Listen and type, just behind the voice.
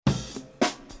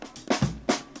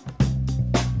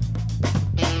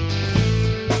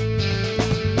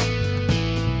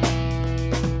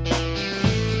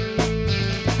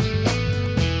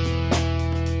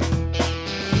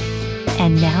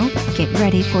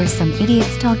ready for some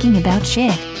idiots talking about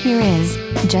shit? Here is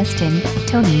Justin,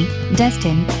 Tony,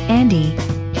 Destin, Andy.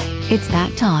 It's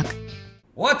that talk.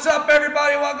 What's up,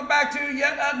 everybody? Welcome back to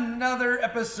yet another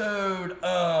episode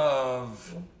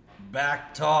of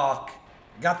Back Talk.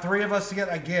 Got three of us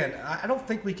together again. I don't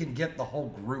think we can get the whole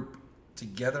group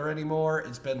together anymore.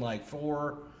 It's been like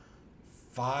 4,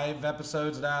 5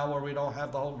 episodes now where we don't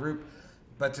have the whole group.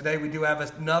 But today we do have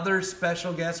another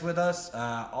special guest with us.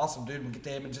 Awesome dude. We'll get to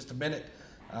him in just a minute.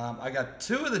 I got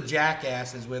two of the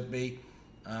jackasses with me.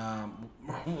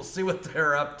 We'll see what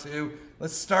they're up to.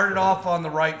 Let's start it off on the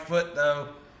right foot, though.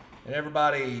 And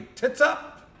everybody, tits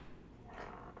up.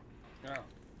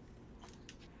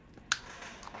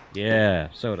 Yeah,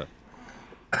 soda.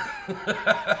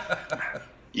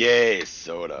 Yay,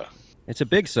 soda. It's a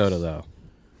big soda, though.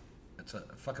 It's a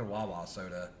fucking Wawa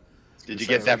soda. Did you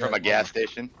get that from a gas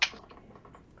station?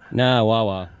 Nah,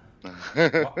 Wawa.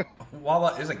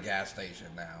 Wawa is a gas station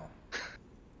now.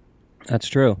 That's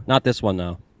true. Not this one,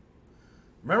 though.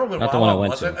 Remember when Not the one I Wawa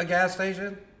went wasn't to. a gas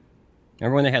station?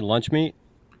 Remember when they had lunch meat?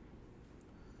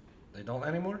 They don't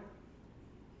anymore?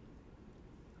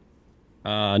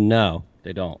 No,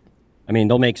 they don't. I mean,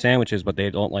 they'll make sandwiches, but they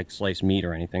don't, like, slice meat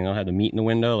or anything. They'll have the meat in the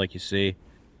window, like you see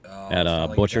at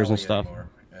like butchers and deli stuff. anymore.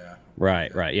 Yeah.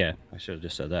 Right, yeah. I should have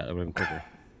just said that. That would have been quicker.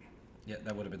 Yeah,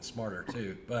 that would have been smarter,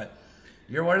 too. But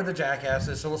you're one of the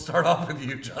jackasses, so we'll start off with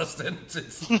you, Justin.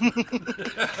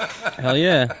 Hell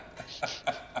yeah.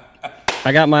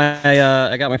 I got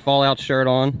my Fallout shirt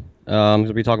on. I'm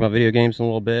gonna be talking about video games in a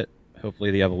little bit.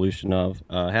 Hopefully, the evolution of.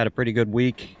 Had a pretty good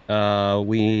week.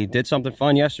 We did something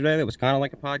fun yesterday that was kind of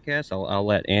like a podcast. I'll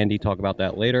let Andy talk about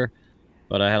that later.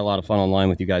 But I had a lot of fun online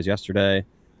with you guys yesterday.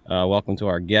 Welcome to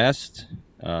our guest.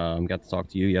 Got to talk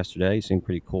to you yesterday. You seemed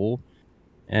pretty cool.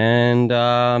 And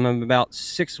I'm about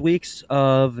 6 weeks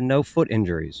of no foot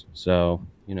injuries. So,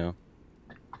 you know,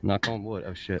 knock on wood.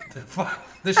 Oh, shit.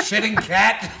 The shitting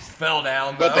cat just fell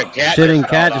down, though. But the cat Shitting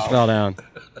cat just fell down.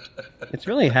 It's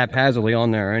really haphazardly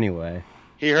on there anyway.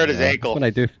 He hurt his ankle. That's what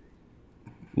I do.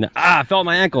 No, I felt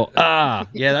my ankle. Yeah,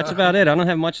 that's about it. I don't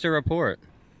have much to report.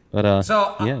 But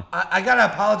yeah. I gotta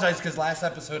apologize because last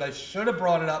episode I should have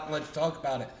brought it up and let you talk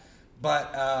about it.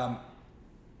 But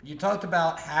you talked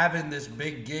about having this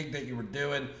big gig that you were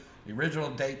doing. The original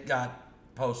date got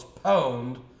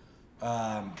postponed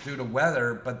due to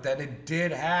weather, but then it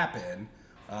did happen.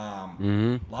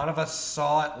 A lot of us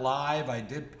saw it live. I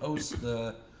did post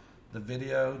the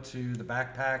video to the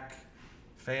Backpack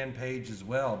fan page as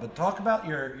well. But talk about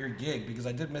your gig because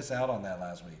I did miss out on that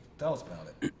last week. Tell us about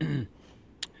it.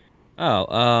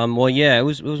 Well, yeah, it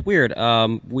was weird.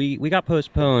 We got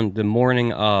postponed the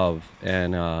morning of,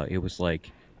 and it was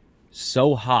like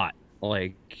so hot,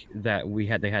 like that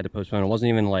they had to postpone. It wasn't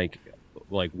even like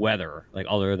weather, like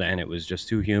other than it was just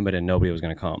too humid and nobody was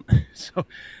gonna come. So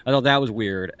I thought that was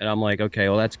weird, and I'm like, okay,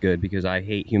 well that's good because I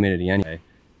hate humidity anyway.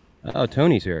 Oh,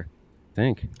 Tony's here, I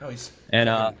think. Oh, he's and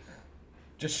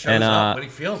just shows up when he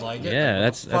feels like it. Yeah,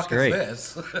 like, that's great.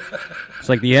 Is this? It's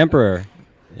like the Emperor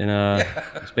in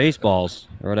Spaceballs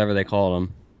or whatever they call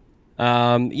them.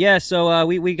 Yeah, so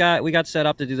we got set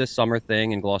up to do this summer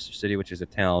thing in Gloucester City, which is a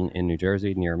town in New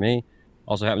Jersey near me.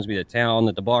 Also happens to be the town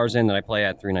that the bar's in that I play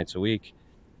at 3 nights a week.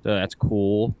 So that's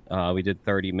cool. We did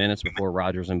 30 minutes before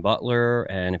Rogers and Butler,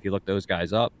 and if you look those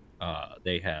guys up,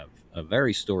 they have a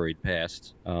very storied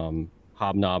past,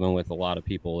 hobnobbing with a lot of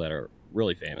people that are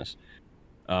really famous.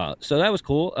 So that was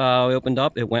cool. We opened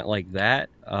up. It went like that.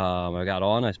 I got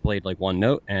on. I played like one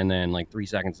note, and then like 3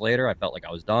 seconds later, I felt like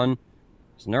I was done.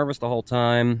 I was nervous the whole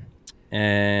time,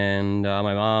 and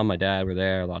my mom, my dad were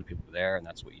there. A lot of people were there, and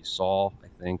that's what you saw. I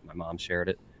think my mom shared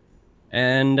it,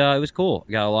 and it was cool.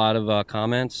 I got a lot of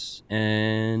comments,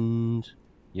 and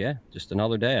yeah, just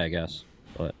another day, I guess.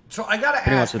 But so I gotta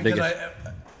ask because I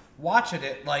watching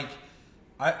it like.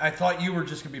 I thought you were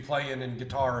just going to be playing in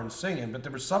guitar and singing, but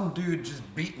there was some dude just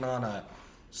beating on a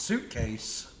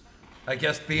suitcase, I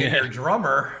guess being your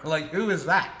drummer. Like, who is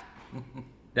that?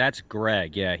 That's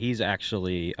Greg. Yeah, he's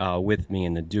actually with me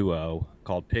in the duo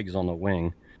called Pigs on the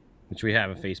Wing, which we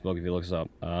have on Facebook if you look us up.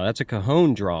 That's a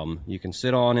cajon drum. You can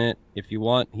sit on it if you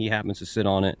want. He happens to sit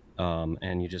on it,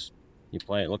 and you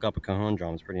play it. Look up a cajon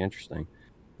drum. It's pretty interesting.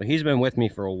 But he's been with me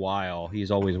for a while. He's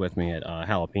always with me at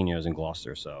Jalapenos in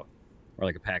Gloucester, so... Or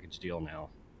like a package deal now.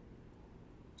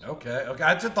 Okay.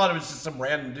 I just thought it was just some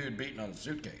random dude beating on a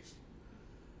suitcase.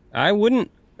 I've been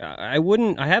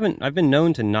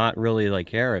known to not really like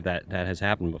care if that has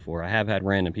happened before. I have had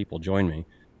random people join me.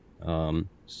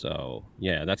 So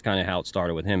yeah, that's kind of how it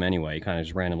started with him anyway. He kind of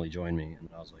just randomly joined me and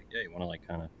I was like, yeah, you want to like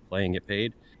kind of play and get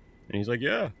paid? And he's like,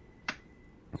 yeah.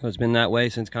 It's been that way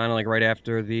since kind of like right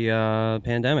after the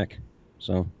pandemic.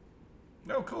 So.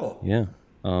 Oh, cool. Yeah.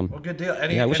 Well, good deal.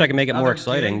 I wish I could make it more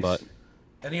exciting, but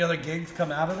any other gigs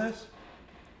come out of this?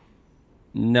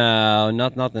 no,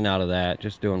 nothing out of that.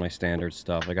 Just doing my standard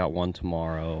stuff. I got one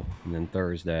tomorrow, and then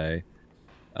Thursday.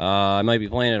 I might be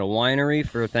playing at a winery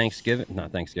for Thanksgiving.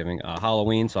 Not Thanksgiving.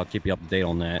 Halloween. So I'll keep you up to date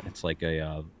on that. It's like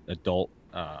a adult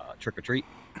trick or treat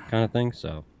kind of thing.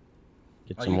 So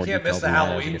get some You more can't miss details the on that as we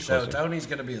Halloween get show. closer. Tony's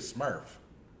gonna be a Smurf.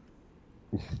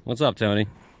 What's up, Tony?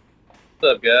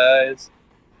 What's up, guys?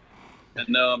 And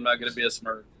no, I'm not going to be a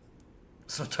Smurf.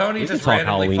 So Tony We can just talk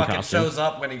randomly Halloween fucking costumes. shows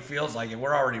up when he feels like it.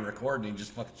 We're already recording. He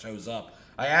just fucking shows up.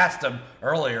 I asked him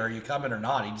earlier, "Are you coming or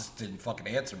not?" He just didn't fucking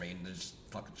answer me, and just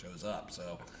fucking shows up.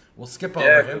 So we'll skip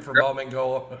over him for a moment.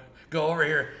 Go over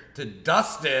here to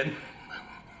Dustin.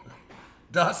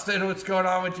 Dustin, what's going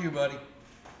on with you, buddy?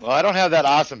 Well, I don't have that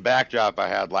awesome backdrop I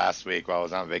had last week while I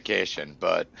was on vacation,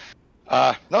 but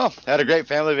no, had a great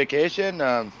family vacation.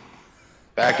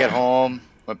 Back at home,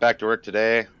 went back to work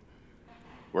today.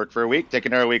 Worked for a week,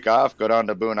 taking another week off. Go down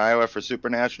to Boone, Iowa for Super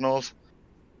Nationals.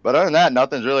 But other than that,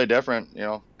 nothing's really different. You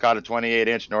know, caught a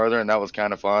 28-inch Northern. That was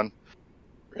kind of fun.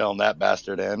 Reeling that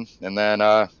bastard in. And then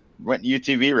went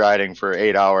UTV riding for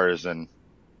 8 hours and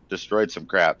destroyed some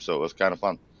crap. So it was kind of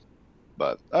fun.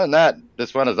 But other than that,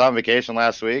 this one was on vacation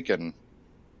last week, and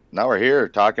now we're here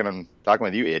talking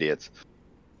with you idiots.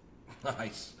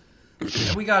 Nice.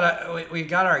 And we got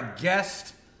our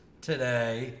guest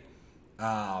today.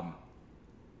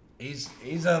 He's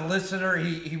a listener.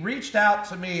 He reached out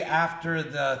to me after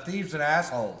the Thieves and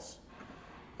Assholes.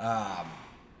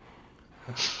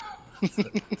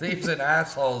 Thieves and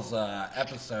Assholes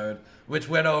episode, which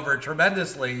went over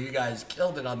tremendously. You guys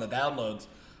killed it on the downloads.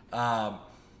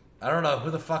 I don't know who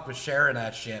the fuck was sharing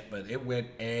that shit, but it went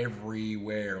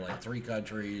everywhere. Like 3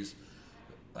 countries,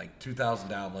 like 2,000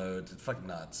 downloads. It's fucking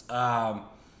nuts.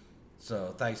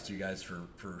 So thanks to you guys for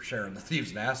sharing the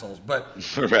Thieves and Assholes. But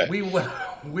Right. we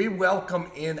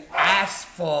welcome in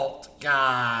Asphalt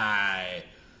guy.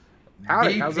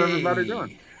 Howdy, BP. how's everybody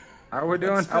doing? How we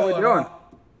doing? What's How we going doing? on?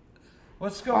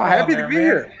 What's going on? Happy there, to be man?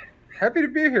 here. Happy to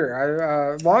be here.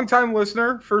 I long time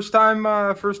listener, first time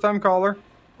caller.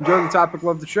 Enjoy the topic,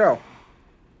 love the show.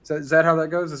 Is that how that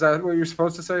goes? Is that what you're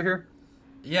supposed to say here?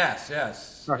 Yes.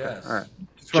 Okay, Yes. all right.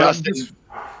 Justin,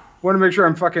 Want to make sure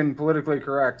I'm fucking politically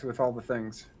correct with all the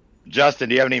things. Justin,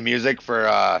 do you have any music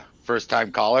for first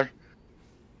time caller?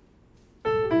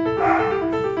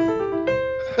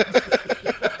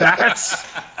 That's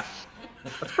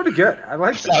pretty good. I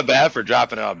like It's that. not bad for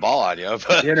dropping a ball on you,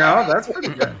 but You know, that's pretty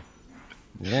good.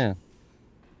 Yeah.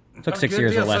 Took Oh, 6 good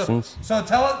years deal. of lessons. So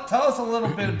tell us a little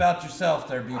bit about yourself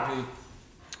there, BP.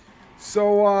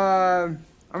 So I'm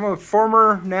a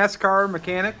former NASCAR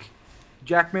mechanic,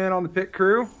 jackman on the pit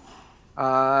crew,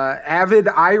 avid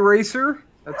iRacer.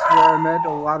 That's where I met a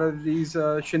lot of these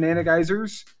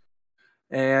shenanigizers,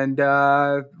 and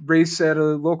race at a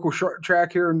local short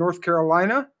track here in North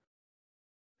Carolina,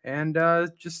 and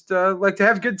just like to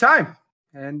have a good time.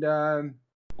 And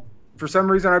for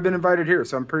some reason, I've been invited here,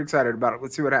 so I'm pretty excited about it.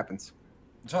 Let's see what happens.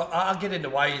 So I'll get into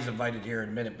why he's invited here in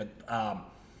a minute, but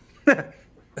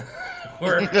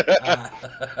we're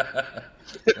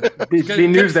Be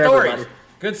news to everybody.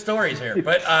 Good stories here.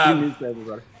 But Be news to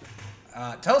everybody.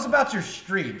 tell us about your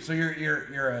stream. So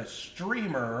you're a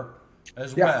streamer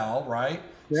as Yeah. well, right?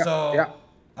 Yeah, So yeah.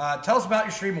 tell us about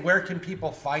your stream and where can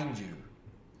people find you?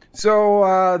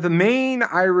 So the main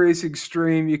iRacing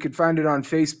stream, you could find it on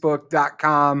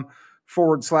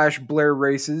facebook.com/Blair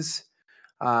Races.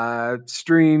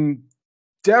 Stream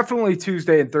definitely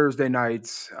Tuesday and Thursday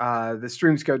nights. The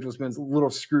stream schedule's been a little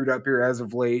screwed up here as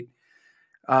of late.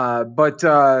 But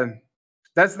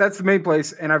that's the main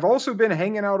place. And I've also been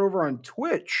hanging out over on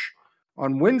Twitch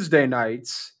on Wednesday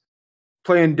nights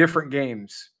playing different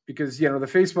games because, you know, the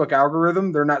Facebook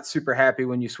algorithm, they're not super happy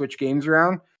when you switch games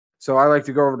around. So I like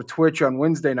to go over to Twitch on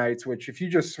Wednesday nights, which if you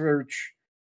just search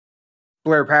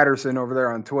Blair Patterson over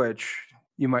there on Twitch,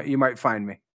 you might find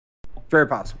me. Very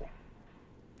possible.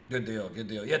 Good deal.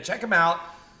 Yeah, check him out.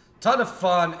 Ton of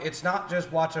fun. It's not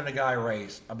just watching a guy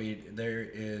race. I mean, there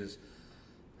is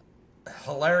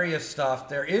hilarious stuff.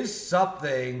 There is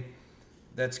something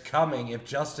that's coming if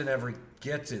Justin ever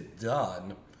gets it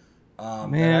done. That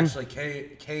Man. actually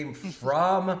came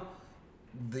from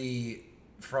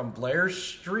Blair's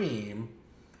stream.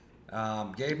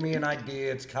 Gave me an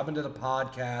idea. It's coming to the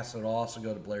podcast. It'll also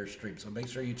go to Blair's stream. So make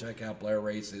sure you check out Blair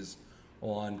Races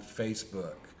on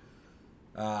Facebook.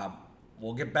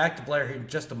 We'll get back to Blair here in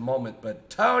just a moment. But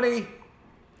Tony,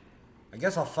 I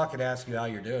guess I'll fucking ask you how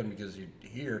you're doing because you're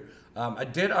here. I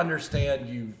did understand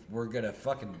you were gonna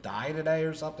fucking die today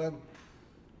or something.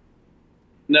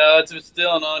 No, it's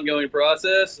still an ongoing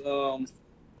process.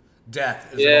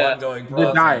 Death is Yeah. an ongoing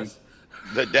We're dying. process.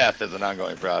 The death is an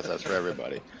ongoing process for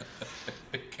everybody.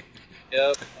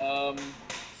 Yep.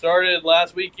 Started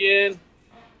last weekend.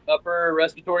 Upper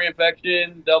respiratory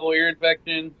infection, double ear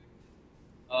infection.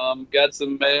 Got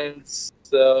some meds,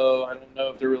 so I don't know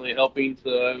if they're really helping.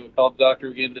 So I called the doctor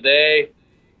again today.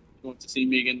 He wants to see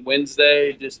me again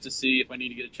Wednesday just to see if I need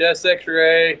to get a chest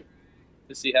X-ray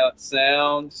to see how it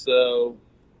sounds. So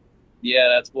yeah,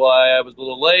 that's why I was a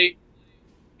little late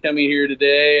coming here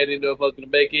today. I didn't know if I was going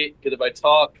to make it because if I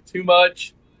talk too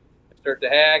much, I start to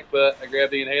hack. But I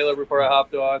grabbed the inhaler before I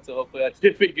hopped on, so hopefully I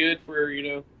should be good for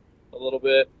a little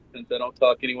bit since I don't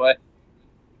talk anyway.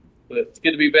 But it's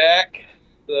good to be back.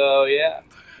 So yeah,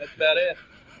 that's about it.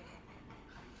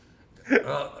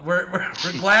 We're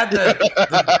glad that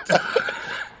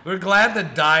we're glad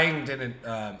that dying didn't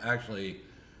actually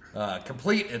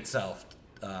complete itself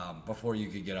before you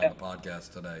could get on the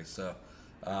podcast today. So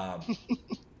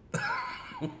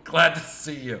glad to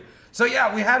see you. So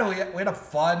yeah, we had a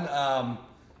fun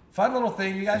little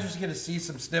thing. You guys are just gonna see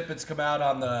some snippets come out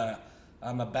on the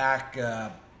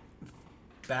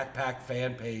backpack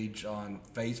fan page on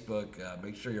Facebook.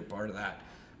 Make sure you're part of that.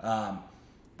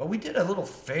 But we did a little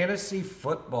fantasy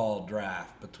football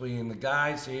draft between the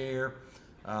guys here,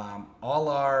 all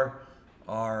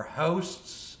our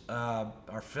hosts,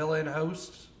 our fill-in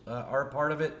hosts are a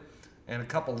part of it, and a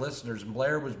couple listeners. And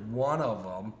Blair was one of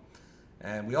them.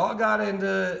 And we all got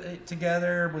into it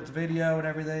together with video and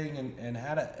everything, and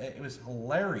it was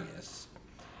hilarious.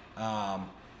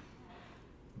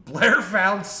 Blair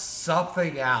found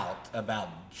something out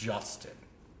about Justin.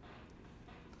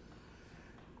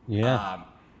 Yeah.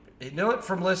 He knew it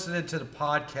from listening to the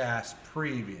podcast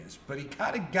previous, but he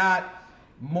kind of got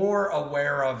more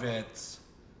aware of it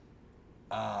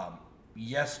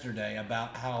yesterday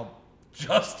about how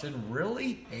Justin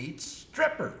really hates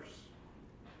strippers.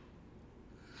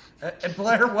 And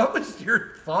Blair, what was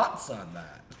your thoughts on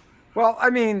that? Well,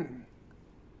 I mean,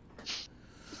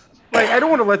 like, I don't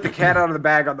want to let the cat out of the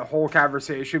bag on the whole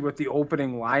conversation with the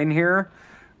opening line here,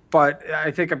 but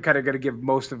I think I'm kind of going to give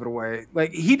most of it away.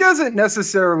 Like, he doesn't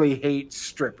necessarily hate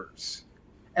strippers,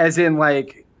 as in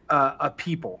like a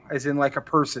people, as in like a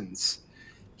person's.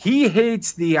 He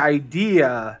hates the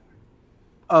idea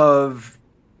of.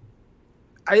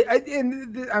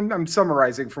 I'm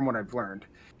summarizing from what I've learned.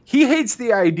 He hates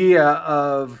the idea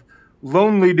of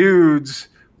lonely dudes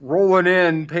rolling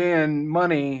in, paying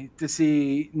money to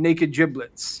see naked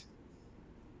giblets.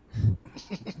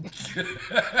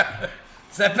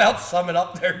 Does that about sum it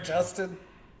up there, Justin?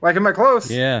 Like, am I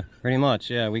close? Yeah, pretty much.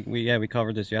 Yeah, we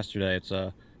covered this yesterday. It's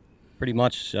pretty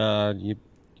much you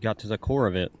got to the core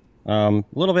of it. A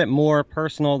little bit more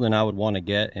personal than I would want to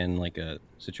get in like a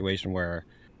situation where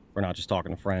we're not just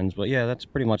talking to friends. But yeah, that's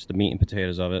pretty much the meat and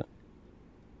potatoes of it.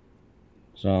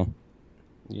 So,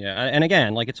 yeah, and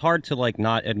again, like, it's hard to like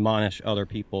not admonish other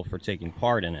people for taking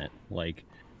part in it. Like,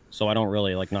 so I don't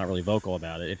really not really vocal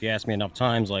about it. If you ask me enough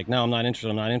times, like, no, I'm not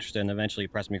interested, and eventually you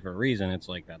press me for a reason, it's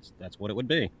like that's what it would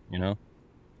be, you know.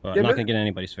 But I'm not gonna get in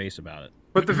anybody's face about it.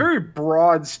 But the very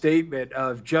broad statement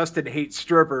of Justin hates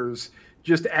strippers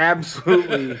just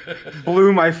absolutely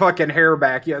blew my fucking hair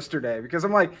back yesterday, because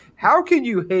I'm like, how can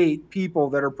you hate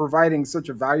people that are providing such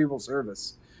a valuable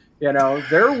service? You know,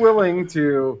 they're willing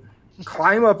to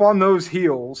climb up on those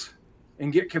heels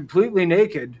and get completely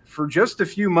naked for just a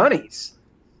few monies.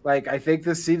 Like, I think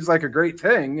this seems like a great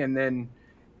thing. And then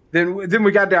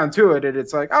we got down to it, and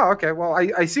it's like, oh, okay, well,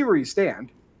 I see where you stand.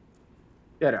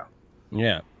 You know.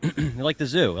 Yeah, like the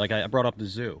zoo. Like, I brought up the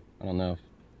zoo. I don't know.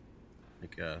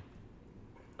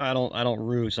 I don't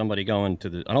rue somebody going to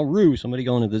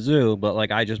the zoo, but like,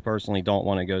 I just personally don't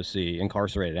want to go see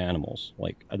incarcerated animals.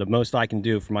 Like, the most I can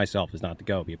do for myself is not to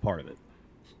go be a part of it.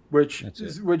 Which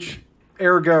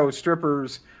ergo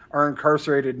strippers are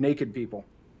incarcerated naked people.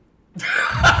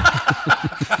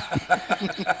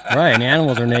 Right, and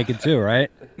animals are naked too, right?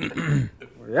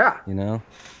 Yeah. You know?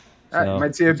 So, you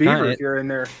might see a beaver if you're in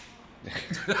there.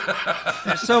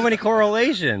 There's so many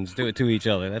correlations to each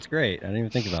other. That's great. I didn't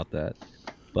even think about that.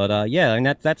 But yeah, and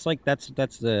that's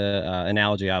the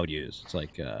analogy I would use. It's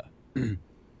like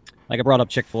like I brought up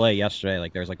Chick-fil-A yesterday.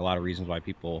 Like, there's like a lot of reasons why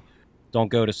people don't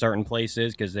go to certain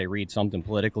places because they read something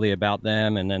politically about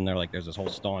them, and then they're like, there's this whole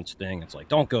staunch thing. It's like,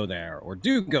 don't go there or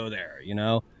do go there, you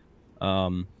know.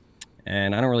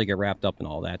 And I don't really get wrapped up in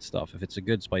all that stuff. If it's a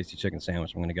good spicy chicken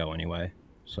sandwich, I'm gonna go anyway.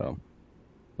 So,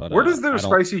 but where does their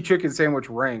spicy chicken sandwich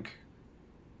rank?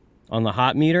 On the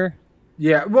hot meter?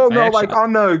 Yeah, well, no, actually-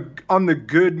 like on the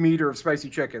good meter of spicy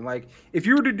chicken. Like if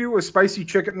you were to do a spicy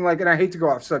chicken, like, and I hate to go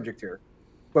off subject here,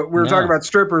 but we're talking about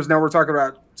strippers. Now we're talking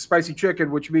about spicy chicken,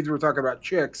 which means we're talking about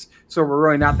chicks. So we're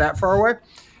really not that far away.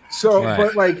 So, Right.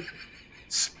 but like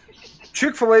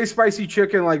Chick-fil-A spicy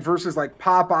chicken, like versus like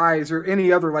Popeyes or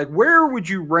any other, like where would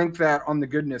you rank that on the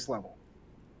goodness level?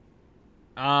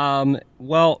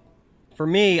 Well, for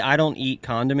me, I don't eat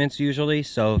condiments usually,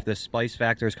 so if the spice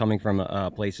factor is coming from a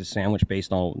place's sandwich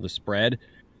based on the spread,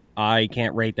 I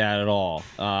can't rate that at all.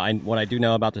 What I do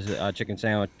know about the chicken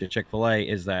sandwich at Chick-fil-A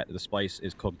is that the spice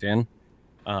is cooked in.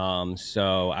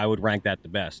 So I would rank that the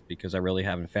best because I really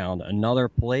haven't found another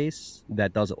place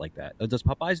that does it like that. Does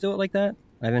Popeyes do it like that?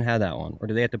 I haven't had that one. Or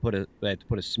do they have to put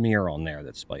a smear on there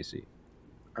that's spicy?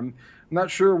 I'm not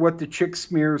sure what the chick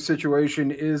smear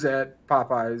situation is at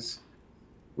Popeyes.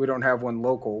 We don't have one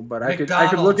local, but I could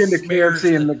look into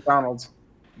KFC and McDonald's.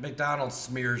 McDonald's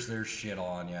smears their shit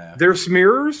on, yeah. Their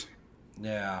smears?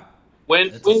 Yeah.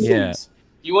 Wendy's. Yeah.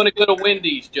 You want to go to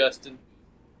Wendy's, Justin?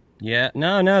 Yeah,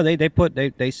 no,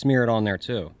 they smear it on there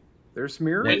too. Their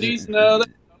smears? Wendy's, no.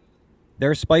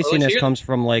 Their spiciness here- comes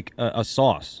from like a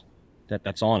sauce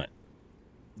that's on it.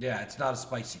 Yeah, it's not a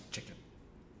spicy chicken.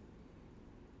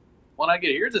 When I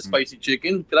get here's a spicy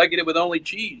chicken, could I get it with only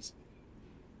cheese?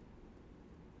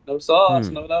 No sauce,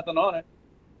 no nothing on it.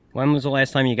 When was the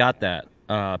last time you got that?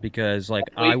 Because like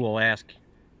Wait. I will ask,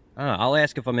 I'll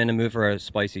ask if I'm in the mood for a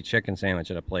spicy chicken sandwich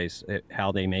at a place,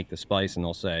 how they make the spice, and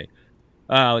they'll say,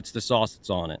 "Oh, it's the sauce that's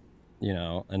on it," you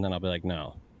know, and then I'll be like,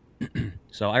 "No."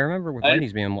 So I remember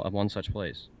Wendy's being one such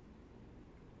place.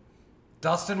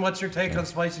 Dustin, what's your take on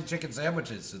spicy chicken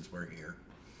sandwiches since we're here?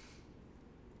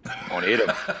 Won't eat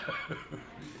them.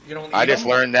 You don't. I eat just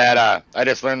them? learned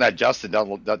that Justin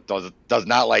does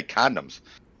not like condoms.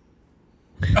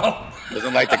 Oh.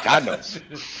 Doesn't like the condoms.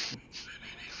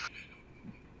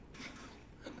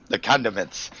 The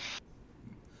condiments.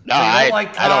 No, So you I don't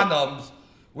like I don't. condoms,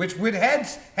 which would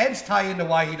hence tie into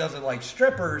why he doesn't like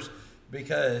strippers,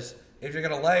 because if you're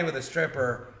gonna lay with a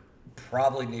stripper, you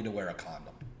probably need to wear a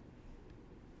condom.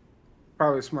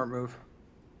 Probably a smart move.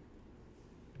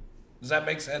 Does that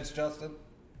make sense, Justin?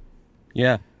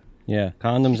 Yeah,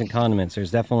 condoms and condiments.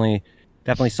 There's definitely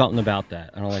something about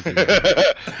that. I don't like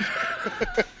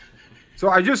it. So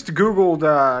I just Googled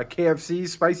KFC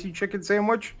spicy chicken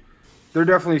sandwich. They're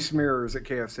definitely smearers at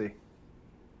KFC.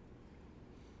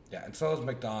 Yeah, and so is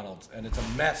McDonald's, and it's a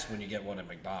mess when you get one at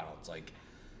McDonald's. Like,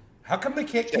 how come they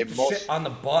can't They keep the most- shit on the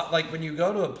butt? Like, when you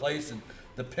go to a place and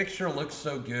the picture looks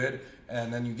so good,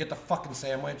 and then you get the fucking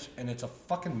sandwich, and it's a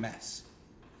fucking mess.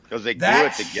 Because they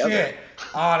That do it together. shit,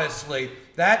 honestly,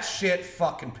 that shit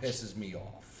fucking pisses me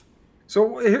off.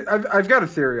 So I've got a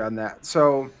theory on that.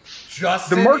 So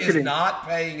Justin The marketing- is not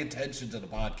paying attention to the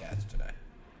podcast today.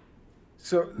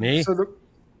 Me?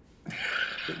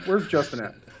 Where's Justin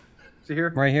at? Is he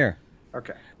here? Right here.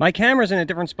 Okay. My camera's in a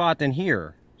different spot than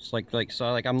here. It's like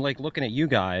I'm like looking at you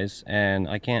guys, and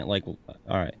I can't like. All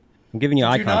right, I'm giving you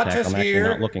eye Did you not contact. just I'm actually hear?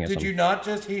 not looking at Did something. you not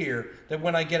just hear that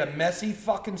when I get a messy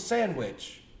fucking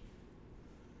sandwich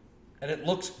and it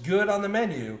looks good on the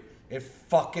menu, it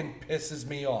fucking pisses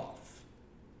me off?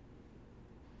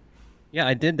 Yeah,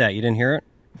 I did that. You didn't hear it?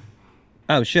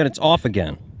 Oh shit! It's off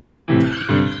again.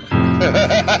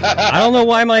 I don't know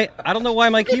why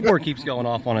my keyboard keeps going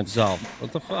off on itself.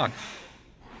 What the fuck?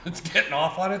 It's getting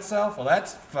off on itself? Well,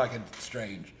 that's fucking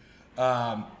strange.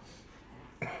 I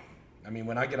mean,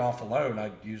 when I get off alone,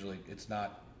 it's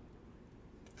not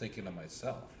thinking of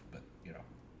myself, but, you know.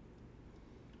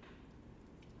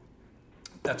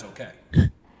 That's okay.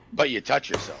 But you touch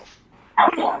yourself.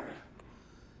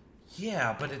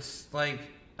 Yeah, but it's like,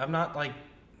 I'm not like,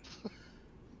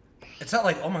 it's not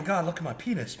like, oh my God, look at my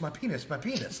penis. Like,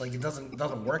 it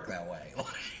doesn't work that way.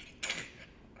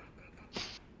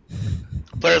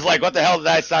 Players like, what the hell did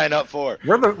I sign up for?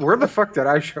 Where the fuck did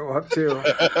I show up to?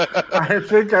 I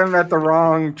think I'm at the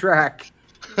wrong track.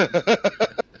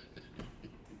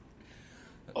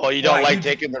 Oh, you don't Why, like you-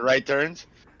 taking the right turns?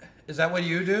 Is that what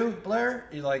you do, Blair?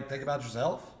 You like think about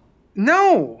yourself?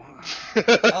 No,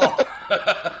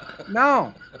 Oh.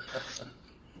 no.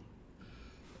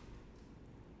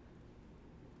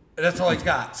 That's all he's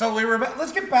got. So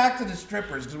let's get back to the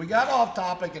strippers, because we got off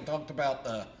topic and talked about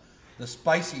the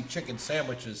spicy chicken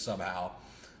sandwiches somehow.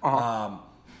 Uh-huh.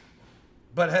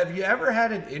 But have you ever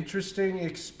had an interesting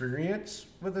experience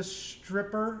with a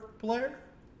stripper, Blair?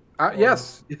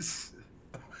 Yes,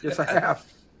 I have.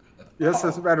 Yes,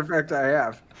 as a matter of fact, I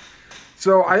have.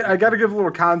 So I got to give a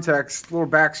little context, a little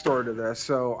backstory to this.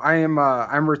 So I'm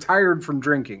retired from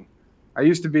drinking. I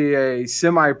used to be a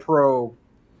semi-pro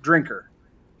drinker,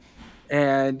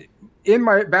 and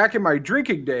back in my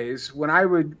drinking days, when I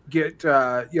would get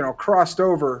crossed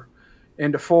over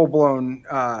into full blown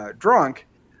drunk,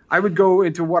 I would go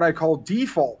into what I call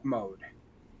default mode.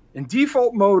 And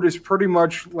default mode is pretty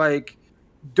much like,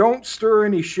 don't stir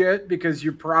any shit because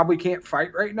you probably can't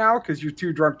fight right now because you're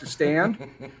too drunk to stand.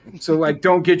 So like,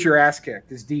 don't get your ass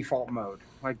kicked is default mode.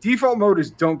 Like default mode is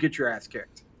don't get your ass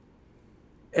kicked.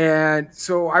 And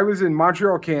so I was in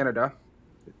Montreal, Canada.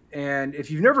 And if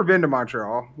you've never been to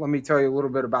Montreal, let me tell you a little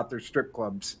bit about their strip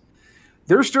clubs.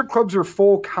 Their strip clubs are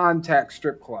full contact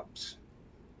strip clubs.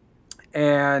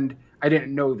 And I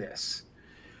didn't know this.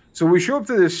 So we show up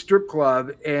to this strip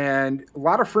club and a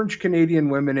lot of French Canadian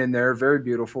women in there, very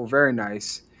beautiful, very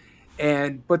nice.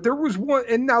 But there was one,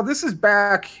 and now this is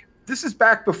back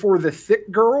before the thick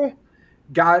girl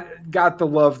got the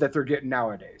love that they're getting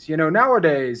nowadays. You know,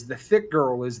 nowadays the thick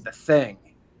girl is the thing.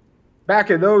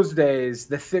 Back in those days,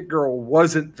 the thick girl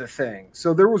wasn't the thing.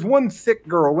 So there was one thick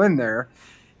girl in there,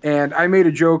 and I made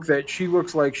a joke that she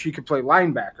looks like she could play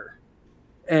linebacker.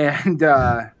 And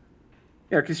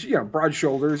because broad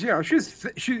shoulders, she's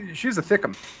a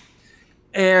thickum.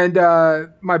 And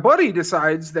my buddy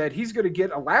decides that he's going to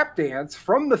get a lap dance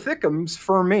from the thickums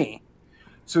for me.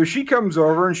 So she comes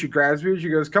over and she grabs me and she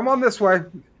goes, "Come on this way,"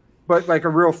 but like a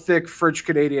real thick French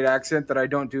Canadian accent that I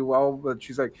don't do well. But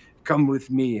she's like, "Come with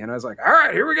me," and I was like, "All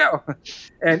right, here we go."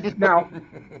 And now,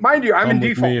 mind you, I'm in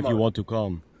default mode. If you want to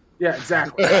come. Yeah,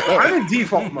 exactly. I'm in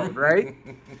default mode, right?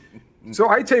 So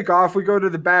I take off. We go to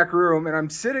the back room, and I'm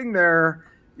sitting there,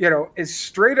 as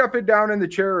straight up and down in the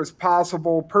chair as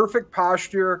possible. Perfect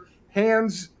posture,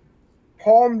 hands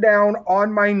palm down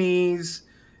on my knees,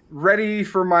 ready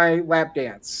for my lap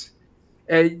dance.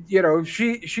 And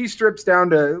she strips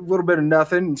down to a little bit of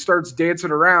nothing and starts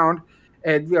dancing around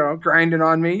and grinding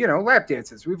on me. Lap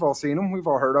dances. We've all seen them. We've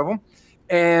all heard of them.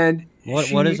 And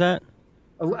what is that?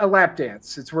 A lap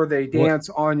dance. It's where they dance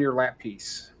on your lap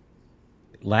piece.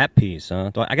 Lap piece, huh?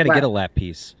 I got to get a lap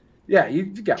piece. Yeah, you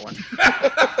got one.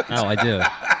 Oh, I do.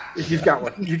 You've got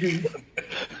one.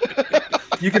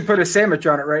 You can put a sandwich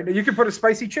on it right now. You can put a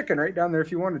spicy chicken right down there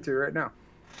if you wanted to right now.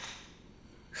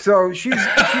 So she's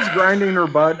grinding her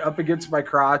butt up against my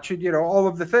crotch and, all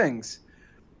of the things.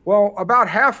 Well, about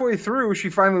halfway through,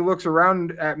 she finally looks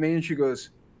around at me and she goes,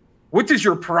 "What is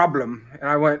your problem?" And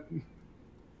I went,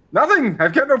 "Nothing.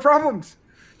 I've got no problems."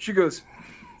 She goes,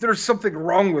 "There's something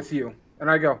wrong with you." And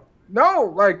I go,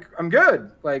 "No, like, I'm good."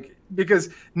 Like, because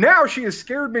now she has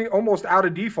scared me almost out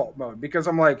of default mode because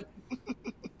I'm like,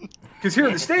 because here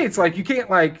in the States, like, you can't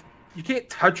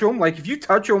touch them. Like, if you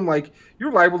touch them, like,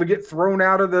 you're liable to get thrown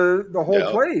out of the whole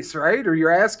place, right? Or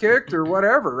your ass kicked or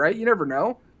whatever, right? You never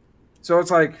know. So it's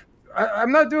like,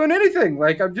 I'm not doing anything.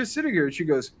 Like, I'm just sitting here. She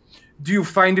goes, "Do you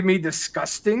find me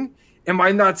disgusting? Am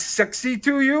I not sexy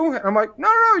to you?" And I'm like, no,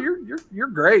 you're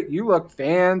great. You look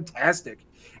fantastic.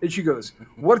 And she goes,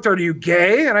 "What, are you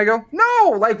gay?" And I go,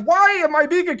 "No, like, why am I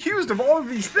being accused of all of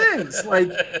these things?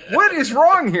 Like, what is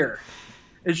wrong here?"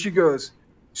 And she goes,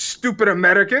 "Stupid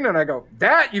American." And I go,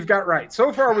 "That you've got right.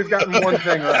 So far, we've gotten one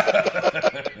thing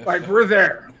right. Like, we're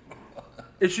there."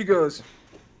 And she goes,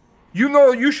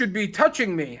 "You should be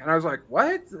touching me." And I was like,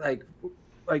 "What?"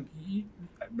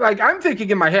 Like I'm thinking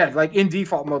in my head, like in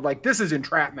default mode, like this is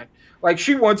entrapment. Like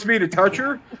she wants me to touch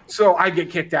her, so I get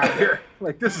kicked out of here.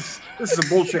 Like this is a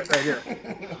bullshit right here.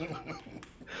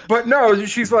 But no,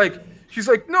 she's like,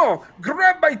 "No,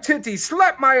 grab my titty,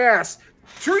 slap my ass,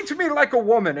 treat me like a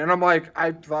woman." And I'm like,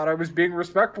 I thought I was being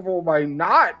respectful by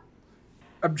not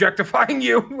objectifying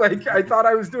you. Like I thought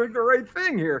I was doing the right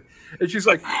thing here. And she's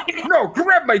like, "No,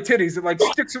 grab my titties," and like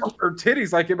sticks her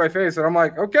titties like in my face. And I'm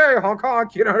like, "Okay, honk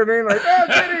honk," you know what I mean? Like, "Oh,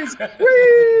 titties,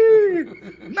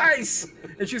 whee, nice."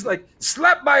 And she's like,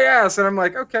 "Slap my ass," and I'm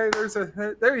like, "Okay,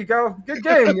 there you go, good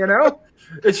game, you know."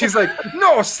 And she's like,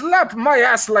 "No, slap my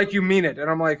ass like you mean it," and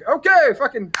I'm like, "Okay,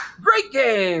 fucking great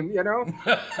game, you know."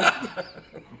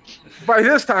 By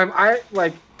this time,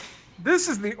 this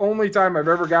is the only time I've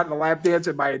ever gotten a lap dance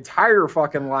in my entire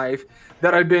fucking life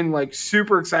that I've been like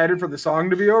super excited for the song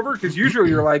to be over. Because usually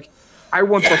you're like, I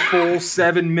want the full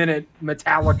 7-minute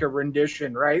Metallica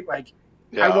rendition, right? Like,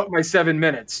 I want my 7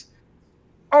 minutes.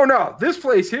 Oh no, this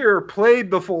place here played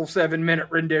the full 7-minute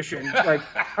rendition. Like,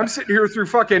 I'm sitting here through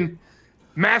fucking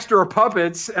Master of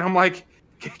Puppets, and I'm like,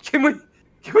 can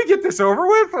we get this over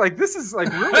with? Like, this is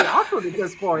like really awkward at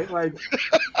this point. Like,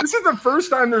 this is the first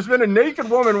time there's been a naked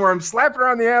woman where I'm slapping her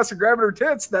on the ass and grabbing her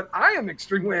tits that I am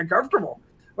extremely uncomfortable.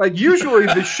 Like, usually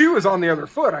the shoe is on the other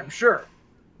foot, I'm sure.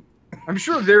 I'm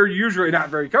sure they're usually not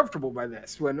very comfortable by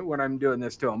this when I'm doing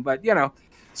this to them. But,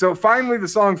 so finally the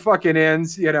song fucking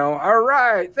ends, all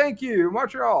right, thank you,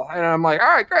 Montreal. And I'm like, all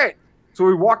right, great. So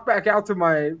we walk back out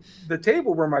to the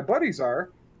table where my buddies are,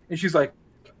 and she's like,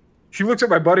 she looks at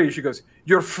my buddy and she goes,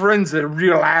 "Your friend's a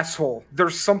real asshole.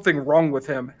 There's something wrong with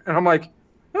him." And I'm like,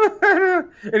 and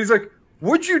he's like,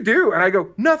 "What'd you do?" And I go,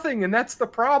 "Nothing, and that's the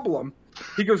problem."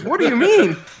 He goes, "What do you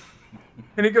mean?"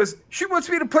 And he goes, "She wants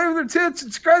me to play with her tits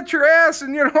and scratch her ass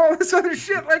and, all this other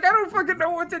shit. Like, I don't fucking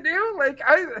know what to do. Like,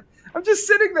 I'm just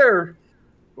sitting there."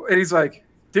 And he's like,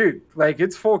 "Dude, like,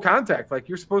 it's full contact. Like,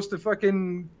 you're supposed to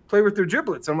fucking play with their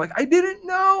giblets." I'm like, "I didn't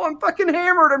know. I'm fucking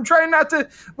hammered. I'm trying not to,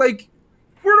 like,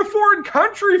 we're in a foreign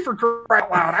country for crying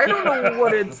out loud. I don't know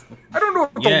what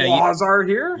the laws are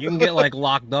here." You can get, like,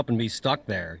 locked up and be stuck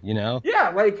there,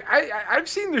 Yeah, like, I've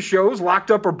seen the shows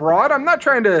Locked Up Abroad. I'm not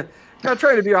trying to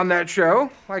be on that show.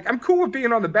 Like, I'm cool with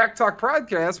being on the Back Talk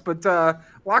podcast, but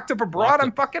Locked Up Abroad,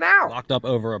 I'm fucking out. Locked up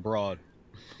over abroad.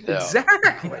 Yeah.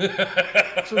 Exactly.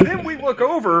 So then we look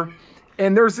over,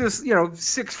 and there's this,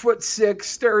 6'6"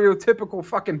 stereotypical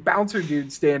fucking bouncer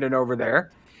dude standing over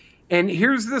there. And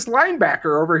here's this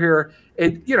linebacker over here,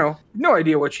 and, no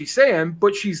idea what she's saying,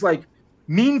 but she's like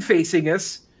mean facing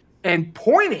us and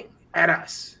pointing at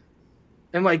us.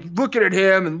 And like looking at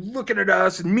him and looking at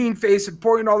us and mean face and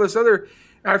pointing all this other.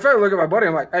 And I finally look at my buddy.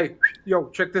 I'm like, "Hey, yo,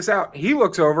 check this out." He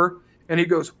looks over and he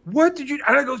goes, "What did you?"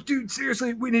 And I goes, "Dude,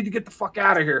 seriously, we need to get the fuck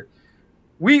out of here."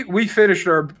 We finished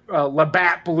our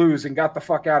Labatt Blues and got the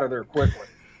fuck out of there quickly.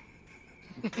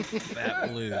 Labatt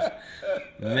Blues,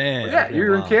 man. Yeah, we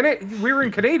were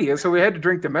in Canada, so we had to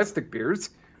drink domestic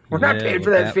beers. We're not paying for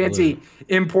that fancy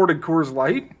imported Coors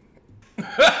Light.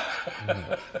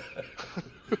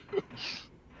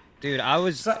 Dude, I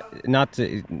was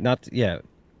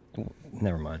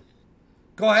never mind.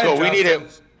 Go ahead. So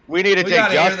Justin. we need to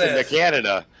take Justin to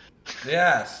Canada.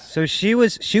 Yes. So she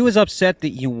was upset that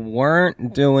you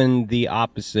weren't doing the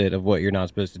opposite of what you're not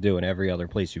supposed to do in every other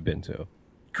place you've been to.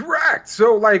 Correct.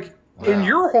 So, like, in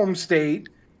your home state,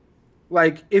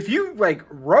 like, if you, like,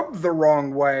 rub the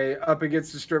wrong way up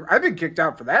against the strip, I've been kicked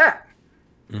out for that.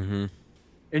 Mm-hmm.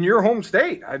 In your home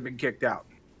state, I've been kicked out.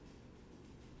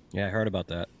 Yeah, I heard about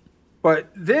that. But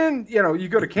then, you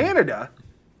go to Canada,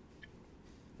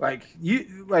 I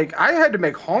had to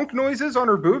make honk noises on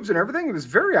her boobs and everything. It was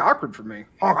very awkward for me.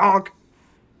 Honk, honk.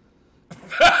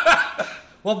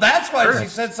 Well, that's why she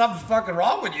said something's fucking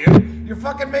wrong with you. You're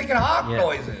fucking making honk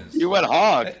noises. You went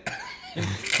honk.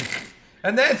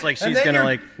 And then it's like she's gonna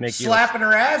like make you slapping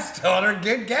her ass, telling her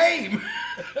good game.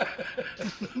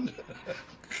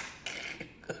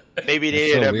 Maybe you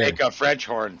needed to make a French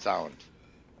horn sound.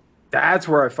 That's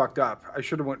where I fucked up. I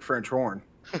should have went French horn.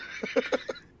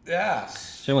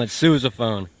 Yes. She went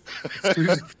sousaphone.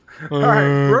 All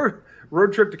right,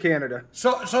 road trip to Canada.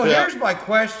 So here's my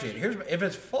question. If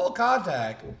it's full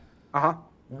contact,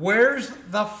 where's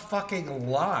the fucking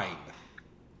line?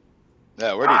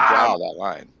 Yeah, where do you draw that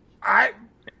line?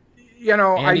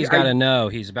 Andy's got to know.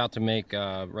 He's about to make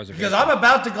reservations. Because I'm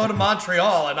about to go to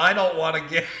Montreal, and I don't want to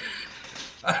get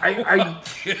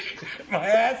my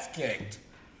ass kicked.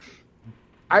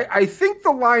 I think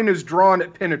the line is drawn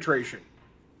at penetration.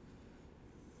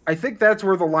 I think that's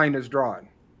where the line is drawn.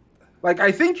 Like,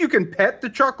 I think you can pet the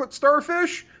chocolate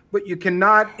starfish, but you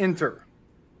cannot enter.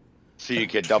 So you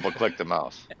could double click the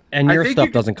mouse. And your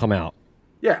stuff doesn't come out.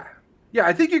 Yeah. Yeah,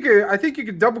 I think you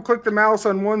could double click the mouse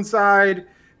on one side,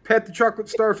 pet the chocolate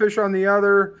starfish on the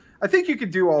other. I think you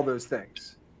could do all those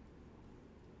things.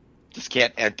 Just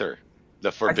can't enter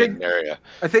the forbidden area.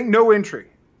 I think no entry.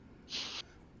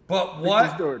 But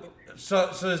what?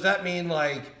 So does that mean,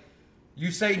 like,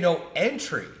 you say no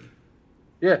entry?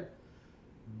 Yeah.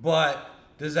 But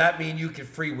does that mean you can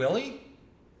free willy?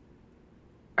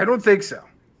 I don't think so.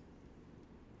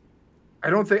 I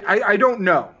don't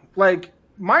know. Like,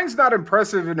 mine's not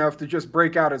impressive enough to just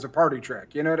break out as a party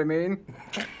trick. You know what I mean?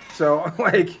 So,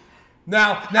 like,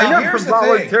 now here's the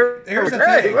thing. Here's the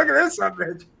thing. Look at this son of a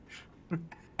bitch.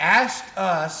 Ask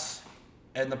us,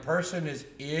 and the person is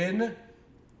in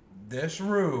this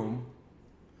room.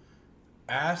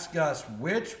 Ask us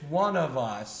which one of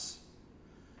us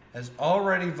has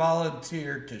already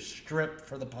volunteered to strip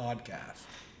for the podcast.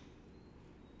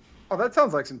 Oh, that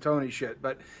sounds like some Tony shit.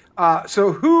 But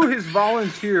so who has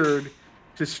volunteered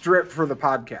to strip for the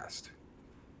podcast?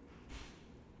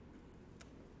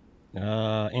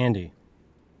 Andy.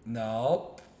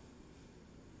 Nope.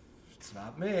 It's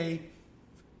not me.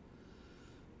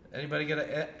 Anybody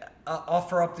gonna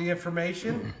offer up the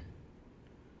information?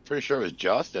 Pretty sure it was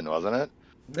Justin, wasn't it?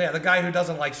 Yeah, the guy who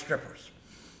doesn't like strippers.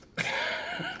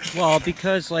 Well,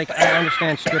 because, like, I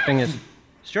understand stripping's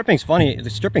funny. The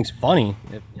stripping's funny.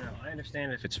 I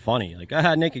understand if it's funny. Like,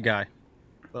 naked guy.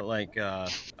 But, like,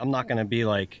 I'm not gonna be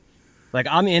like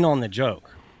I'm in on the joke.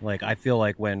 Like I feel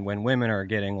like when women are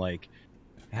getting like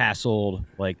hassled,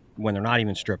 like when they're not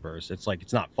even strippers, it's like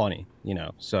it's not funny, you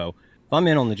know. So if I'm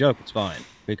in on the joke, it's fine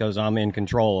because I'm in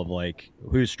control of like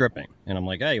who's stripping, and I'm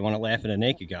like, hey, you want to laugh at a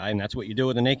naked guy, and that's what you do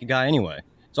with a naked guy anyway.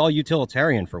 It's all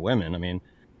utilitarian for women. I mean,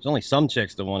 there's only some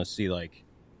chicks that want to see like,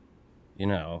 you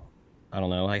know, I don't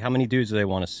know, like how many dudes do they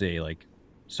want to see? Like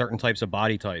certain types of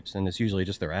body types, and it's usually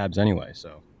just their abs anyway.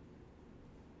 So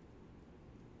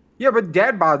Yeah, but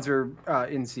dad bods are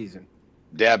in season.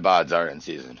 Dad bods are in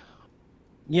season.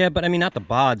 yeah, but I mean, not the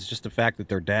bods, just the fact that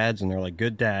they're dads and they're like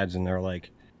good dads and they're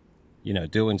like, you know,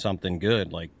 doing something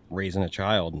good, like raising a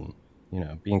child and, you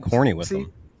know, being corny with See,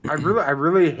 them. I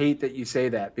really hate that you say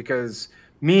that, because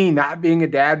me not being a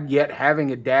dad yet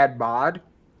having a dad bod,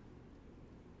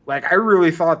 like I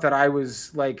really thought that I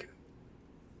was like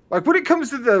when it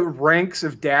comes to the ranks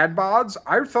of dad bods,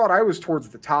 I thought I was towards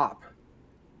the top.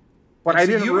 But I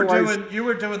didn't realize you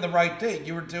were doing the right thing.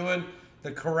 You were doing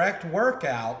the correct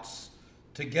workouts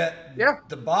to get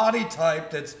the body type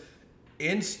that's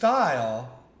in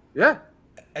style. Yeah.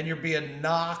 And you're being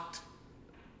knocked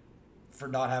for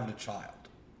not having a child.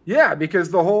 Yeah, because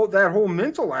that whole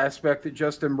mental aspect that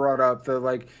Justin brought up, the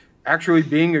like actually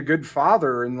being a good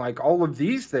father and like all of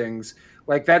these things,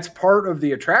 like that's part of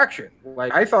the attraction.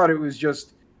 Like I thought it was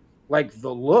just like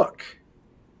the look.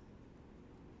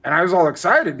 And I was all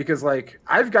excited because like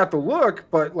I've got the look,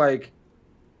 but like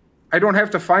I don't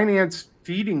have to finance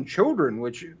feeding children,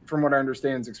 which from what I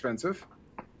understand is expensive.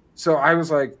 So I was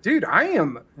like, dude, I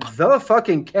am the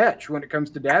fucking catch when it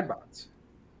comes to dad bods.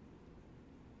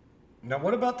 Now,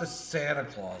 what about the Santa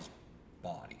Claus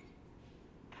body?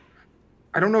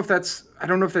 I don't know if that's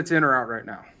in or out right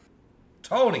now.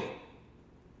 Tony.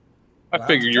 I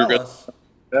figured you were good.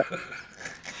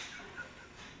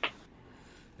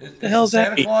 Is the hell's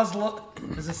Santa that? Claus look?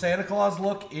 Is the Santa Claus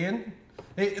look in?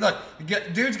 Hey, look,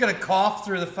 dude's gonna cough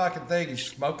through the fucking thing. He's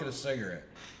smoking a cigarette.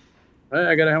 Hey,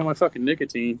 I gotta have my fucking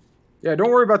nicotine. Yeah,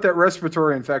 don't worry about that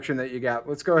respiratory infection that you got.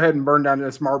 Let's go ahead and burn down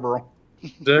this Marlboro.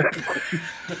 Yeah,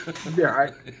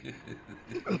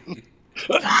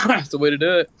 That's the way to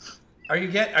do it. Are you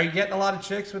getting a lot of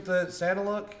chicks with the Santa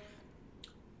look?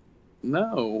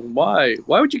 No, why?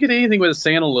 Why would you get anything with a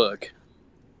Santa look?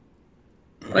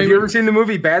 Have you ever seen the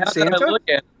movie Bad Now that I Santa? look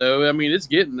at it, though, I mean, it's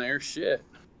getting there. Shit,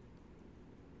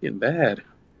 getting bad.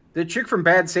 The chick from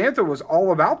Bad Santa was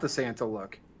all about the Santa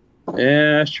look.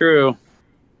 Yeah, that's true.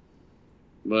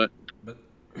 But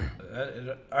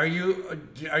Are you?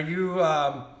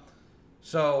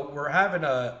 So we're having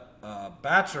a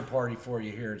bachelor party for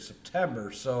you here in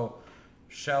September. So,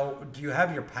 do you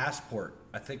have your passport?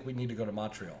 I think we need to go to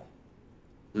Montreal.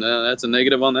 no, that's a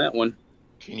negative on that one.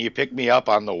 Can you pick me up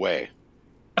on the way?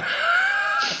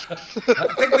 I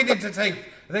think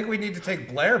we need to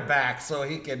take Blair back so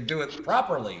he can do it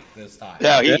properly this time.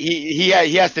 No, he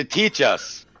has to teach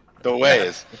us the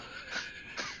ways.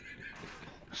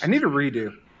 I need a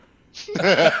redo.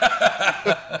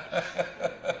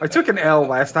 I took an L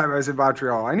last time I was in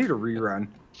Montreal. I need a rerun.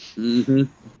 Mm-hmm.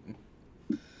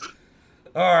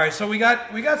 All right, so we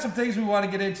got some things we want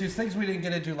to get into, things we didn't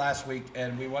get into last week,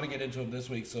 and we want to get into them this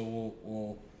week. So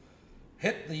we'll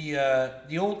hit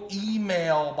the old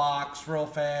email box real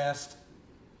fast.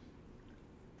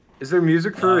 Is there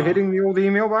music for hitting the old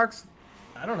email box?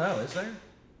 I don't know. Is there?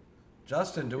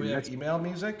 Justin, do we have email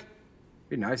music? It'd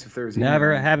be nice if there was.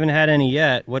 Haven't had any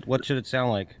yet. What should it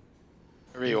sound like?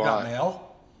 Whatever you Got want. mail?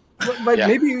 Like Yeah.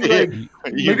 maybe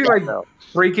like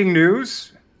breaking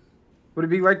news. Would it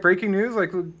be like breaking news?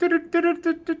 Like, you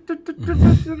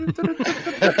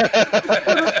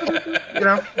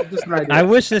know, just an idea. I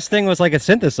wish this thing was like a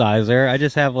synthesizer. I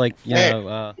just have like, you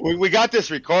know, We got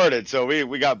this recorded, so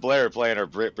we got Blair playing our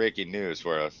breaking news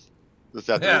for us. Let's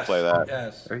have to replay that.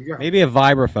 Yes. There you go. maybe a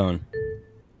vibraphone.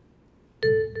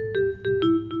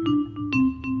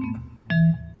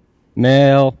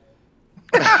 Mail.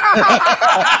 You've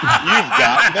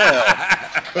got mail.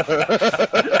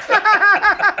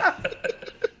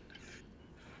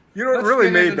 You know what Let's really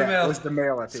get made into the that mail. was the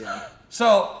mail at the end.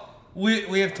 So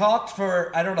we have talked for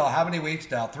I don't know how many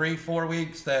weeks now, 3-4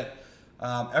 weeks, that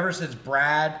ever since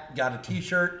Brad got a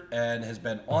T-shirt and has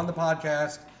been on the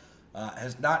podcast,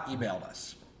 has not emailed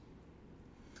us.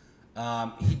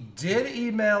 He did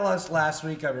email us last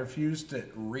week. I refused to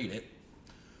read it,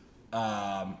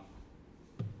 but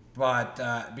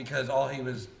because all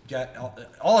his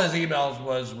emails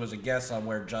was a guess on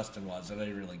where Justin was, and I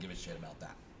didn't really give a shit about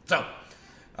that. So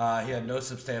he had no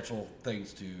substantial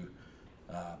things to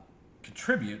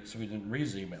contribute, so we didn't read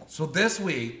his email. So this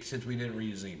week, since we didn't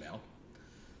read his email,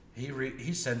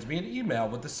 he sends me an email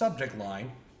with the subject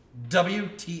line,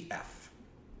 WTF.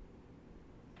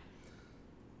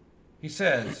 He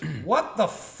says, "What the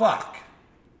fuck?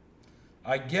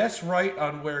 I guess right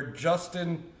on where is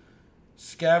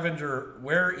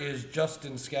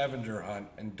Justin Scavenger Hunt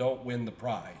and don't win the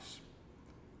prize."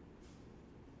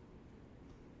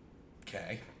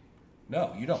 Okay.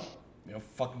 No, you don't. You don't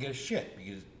fucking get a shit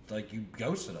because like you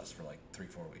ghosted us for like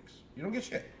 3-4 weeks. You don't get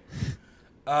shit.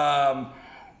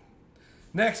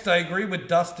 Next, I agree with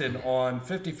Dustin on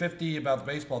 50-50 about the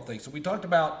baseball thing. So we talked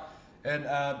about, and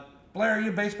Blair, are you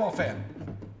a baseball fan?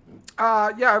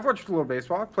 Yeah, I've watched a little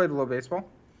baseball. I've played a little baseball.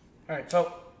 All right,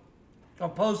 so I'll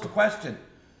pose the question.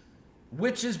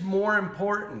 Which is more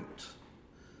important?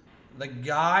 The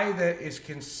guy that is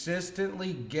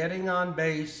consistently getting on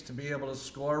base to be able to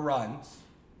score runs,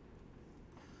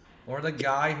 or the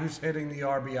guy who's hitting the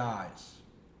RBIs?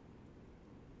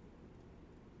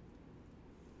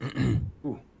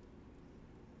 Ooh.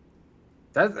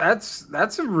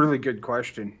 That's a really good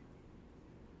question.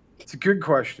 It's a good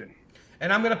question.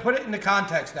 And I'm going to put it into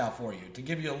context now for you to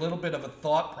give you a little bit of a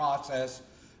thought process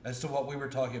as to what we were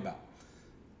talking about.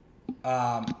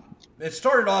 It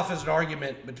started off as an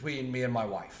argument between me and my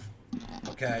wife.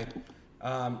 Okay.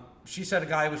 She said a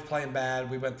guy was playing bad.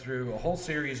 We went through a whole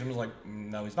series and was like,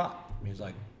 no, he's not. He's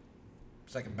like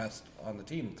second best on the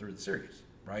team through the series,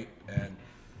 right? And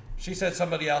she said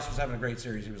somebody else was having a great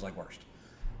series. He was like worst.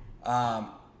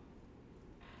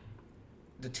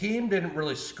 The team didn't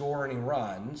really score any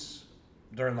runs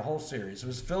during the whole series. It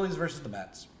was Phillies versus the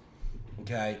Mets.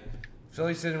 Okay.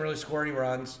 Phillies didn't really score any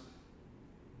runs,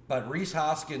 but Rhys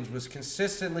Hoskins was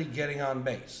consistently getting on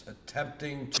base,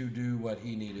 attempting to do what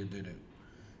he needed to do.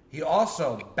 He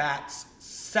also bats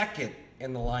second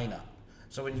in the lineup.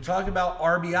 So when you talk about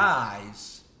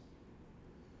RBIs,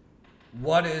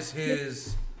 what is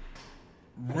his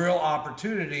real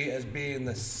opportunity as being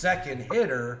the second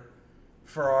hitter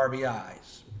for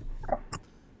RBIs?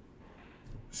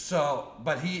 So,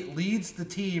 but he leads the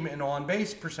team in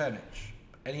on-base percentage.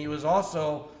 And he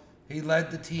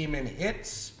led the team in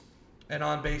hits and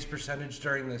on-base percentage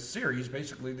during this series.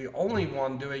 Basically, the only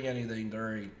one doing anything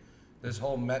during this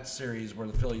whole Mets series where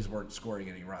the Phillies weren't scoring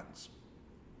any runs.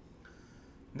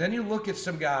 Then you look at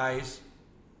some guys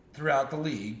throughout the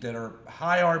league that are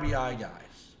high RBI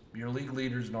guys, your league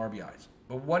leaders in RBIs.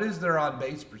 But what is their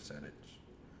on-base percentage?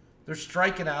 They're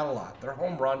striking out a lot. They're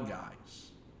home run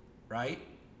guys, right?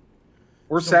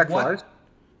 Or sack flies.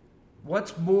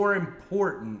 What's more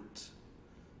important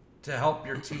to help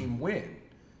your team win?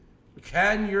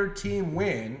 Can your team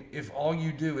win if all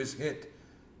you do is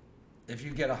if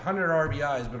you get 100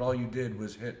 RBIs, but all you did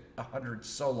was hit 100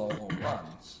 solo home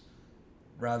runs,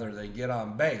 rather than get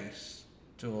on base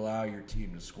to allow your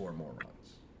team to score more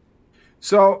runs?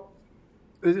 So,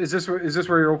 is this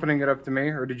where you're opening it up to me,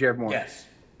 or did you have more? Yes,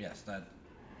 that.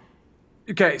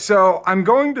 Okay, so I'm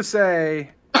going to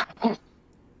say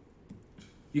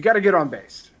you got to get on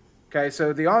base. Okay,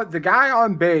 so the guy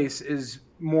on base is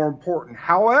more important.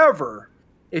 However,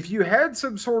 if you had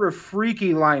some sort of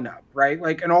freaky lineup, right,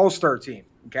 like an all-star team,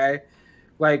 okay,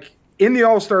 like in the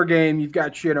all-star game, you've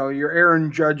got your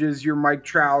Aaron Judges, your Mike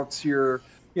Trouts, your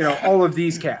all of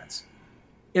these cats.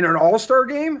 In an all-star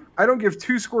game, I don't give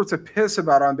two squirts a piss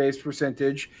about on-base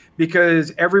percentage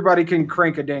because everybody can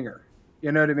crank a dinger.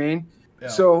 You know what I mean? Yeah.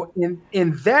 So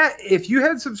in that, if you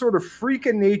had some sort of freak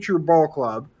of nature ball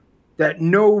club that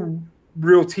no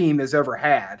real team has ever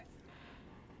had,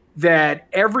 that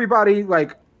everybody,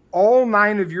 like all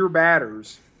 9 of your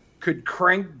batters could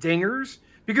crank dingers,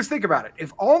 because think about it.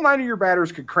 If all 9 of your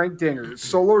batters could crank dingers,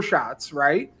 solo shots,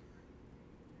 right?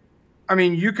 I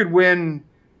mean, you could win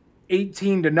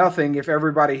 18-0 if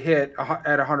everybody hit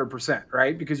at 100%,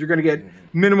 right? Because you're going to get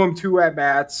minimum 2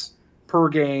 at-bats per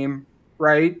game,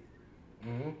 right?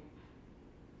 Mm-hmm.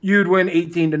 You'd win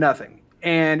 18-0.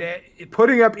 And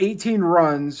putting up 18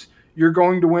 runs, you're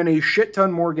going to win a shit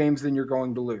ton more games than you're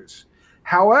going to lose.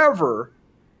 However,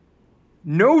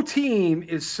 no team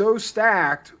is so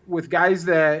stacked with guys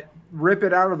that rip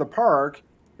it out of the park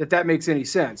that makes any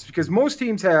sense, because most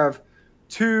teams have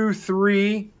two,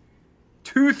 three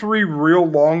real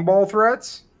long ball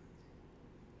threats,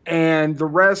 and the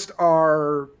rest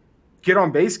are get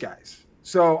on base guys.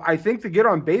 So I think the get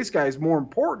on base guy is more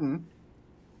important.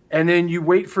 And then you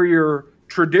wait for your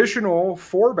traditional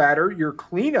 4-batter, your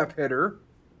cleanup hitter,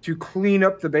 to clean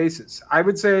up the bases. I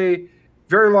would say,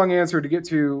 very long answer to get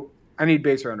to, I need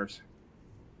base runners.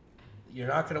 You're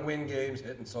not going to win games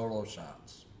hitting solo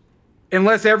shots.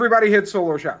 Unless everybody hits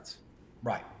solo shots.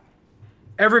 Right.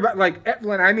 Everybody,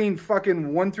 I mean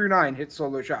fucking 1 through 9 hit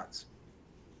solo shots.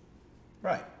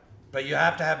 Right. But you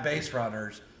have to have base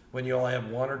runners when you only have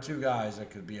 1 or 2 guys that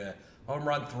could be a home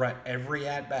run threat every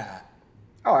at-bat.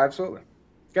 Oh, absolutely.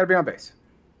 Got to be on base.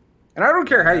 And I don't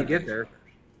care how you get there.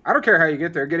 I don't care how you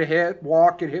get there. Get a hit,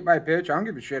 walk, get hit by a pitch. I don't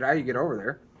give a shit how you get over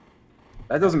there.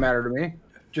 That doesn't matter to me.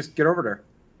 Just get over there.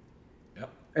 Yep.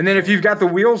 And then if you've got the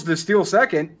wheels to steal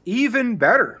second, even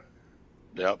better.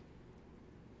 Yep.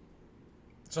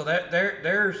 So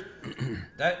there's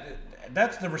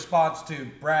that's the response to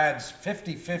Brad's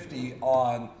 50-50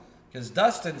 on, because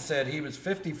Dustin said he was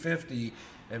 50-50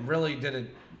 and really didn't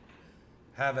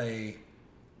have a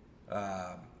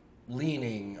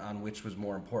leaning on which was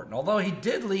more important. Although he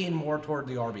did lean more toward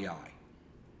the RBI.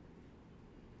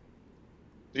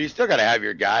 You still got to have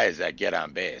your guys that get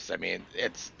on base. I mean,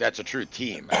 that's a true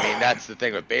team. I mean, that's the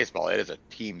thing with baseball. It is a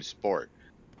team sport.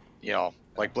 You know,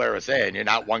 like Blair was saying, you're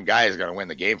not one guy is going to win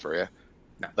the game for you.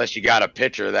 No. Unless you got a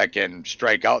pitcher that can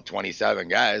strike out 27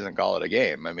 guys and call it a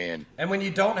game. I mean, and when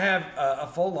you don't have a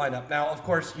full lineup, now of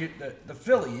course the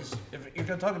Phillies, if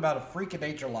you're talking about a freak of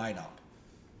nature lineup,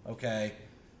 okay,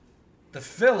 the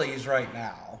Phillies right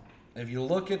now, if you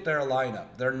look at their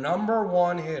lineup, their number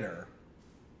one hitter,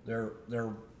 their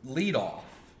leadoff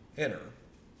hitter,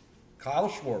 Kyle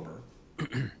Schwarber,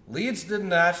 leads the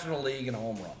National League in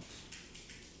home runs.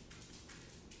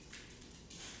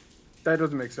 That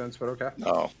doesn't make sense, but okay.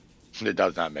 no, it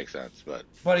does not make sense.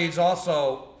 But he's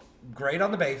also great on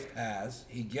the base paths.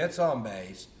 He gets on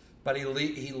base, but he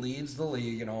leads the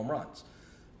league in home runs.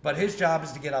 But his job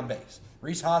is to get on base.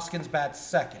 Rhys Hoskins bats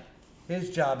second.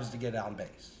 His job is to get on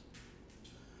base.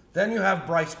 Then you have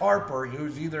Bryce Harper,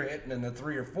 who's either hitting in the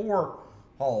 3 or 4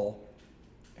 hole.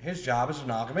 His job is to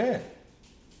knock him in.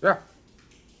 Yeah.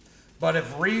 But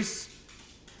if Rhys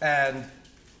and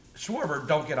Schwarber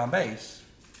don't get on base,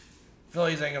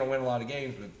 Phillies ain't going to win a lot of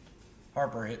games with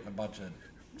Harper hitting a bunch of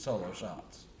solo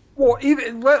shots. Well,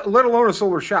 even let alone a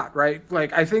solo shot, right?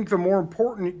 Like, I think the more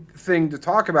important thing to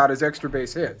talk about is extra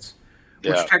base hits,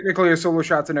 which technically a solo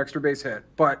shot's an extra base hit.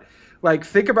 But, like,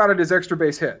 think about it as extra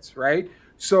base hits, right?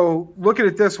 So look at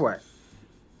it this way.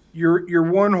 Your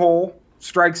one hole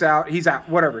strikes out, he's out,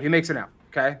 whatever. He makes an out,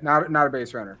 okay? Not a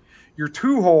base runner. Your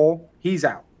 2 hole, he's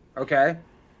out, okay?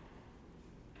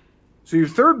 So your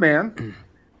third man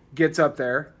gets up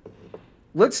there.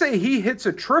 Let's say he hits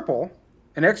a triple,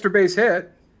 an extra base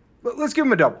hit. Let's give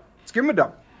him a double.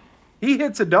 He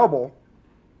hits a double.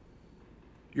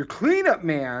 Your cleanup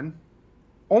man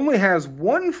only has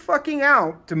 1 fucking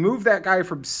out to move that guy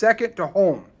from second to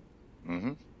home.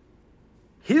 Mm-hmm.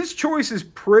 His choice is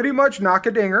pretty much knock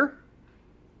a dinger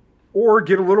or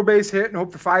get a little base hit and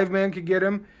hope the 5-man could get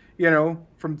him,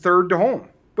 from third to home.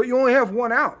 But you only have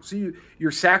 1 out. So your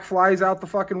sack flies out the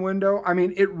fucking window. I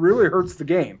mean, it really hurts the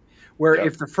game. Where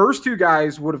if the first 2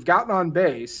 guys would have gotten on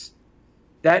base,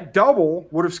 that double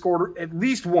would have scored at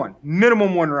least 1,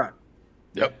 minimum 1 run.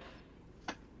 Yep.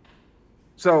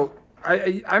 So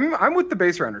I'm with the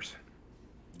base runners.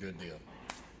 Good deal.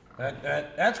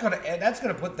 That's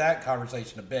gonna put that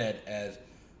conversation to bed, as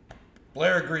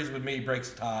Blair agrees with me,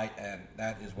 breaks the tie, and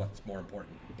that is what's more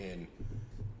important in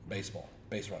baseball.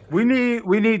 Base runners. We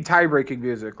need tie-breaking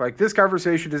music. Like, this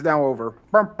conversation is now over.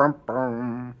 Bum, bum,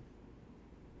 bum.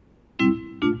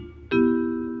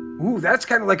 Ooh, that's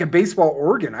kind of like a baseball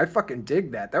organ. I fucking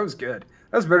dig that. That was good.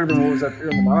 That was better than what was up here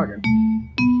in the noggin.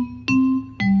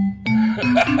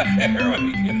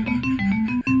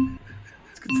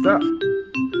 It's good stuff.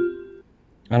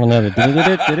 I don't know.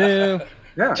 Do.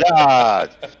 Yeah, Josh.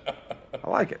 I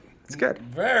like it. It's good.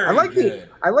 Very good.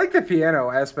 I like the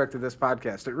piano aspect of this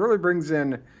podcast. It really brings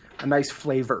in a nice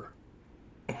flavor.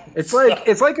 It's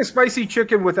like a spicy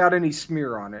chicken without any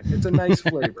smear on it. It's a nice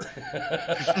flavor.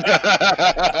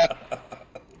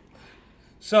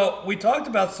 So we talked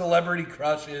about celebrity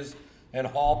crushes and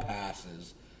hall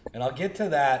passes, and I'll get to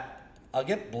that. I'll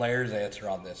get Blair's answer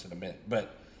on this in a minute,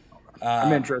 but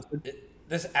I'm interested.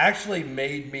 This actually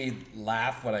made me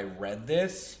laugh when I read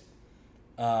this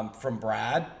from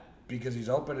Brad, because he's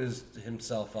opened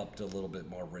himself up to a little bit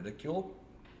more ridicule.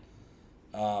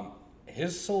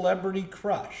 His celebrity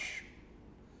crush,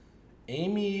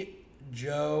 Amy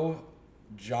Jo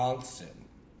Johnson,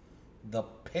 the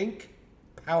Pink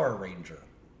Power Ranger.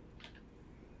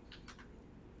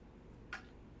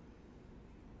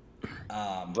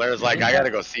 Blair's like, I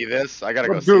gotta go see this. I gotta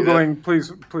go Googling, please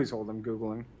hold. I'm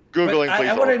Googling. Googling, but please.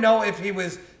 I want to know if he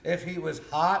was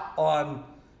hot on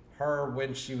her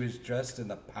when she was dressed in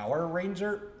the Power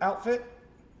Ranger outfit,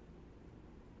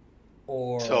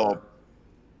 or So,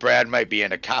 Brad might be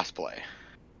into cosplay.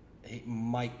 he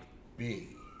might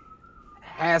be.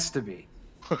 Has to be.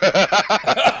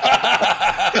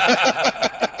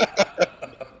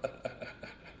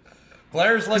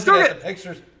 Blair's looking at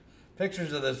the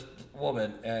pictures of this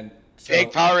woman, and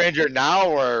Pink Power Ranger now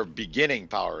or beginning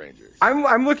Power Rangers?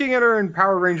 I'm looking at her in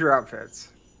Power Ranger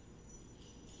outfits.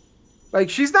 Like,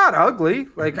 she's not ugly.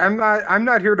 Like, I'm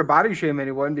not here to body shame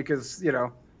anyone because, you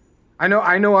know, I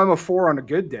know I'm a 4 on a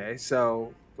good day.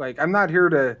 So, like, I'm not here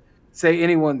to say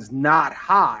anyone's not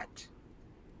hot.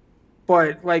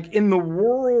 But, like, in the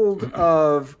world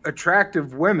of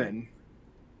attractive women,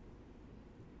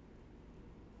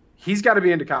 he's got to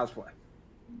be into cosplay.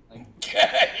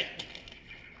 Okay.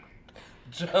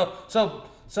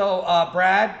 So,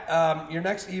 Brad, your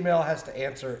next email has to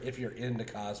answer if you're into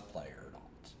cosplay or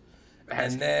not.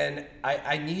 And then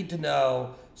I need to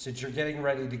know, since you're getting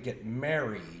ready to get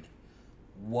married,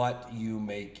 what you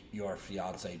make your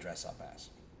fiance dress up as.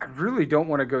 I really don't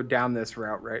want to go down this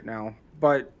route right now,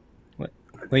 but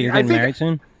Wait, you're getting married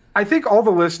soon? I think all the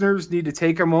listeners need to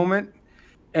take a moment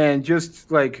and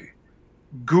just like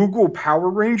Google Power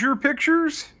Ranger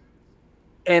pictures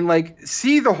and like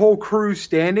see the whole crew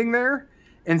standing there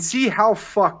and see how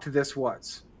fucked this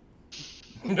was.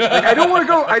 Like, I don't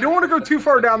want to go too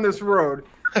far down this road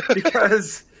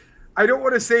because I don't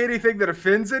want to say anything that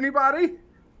offends anybody.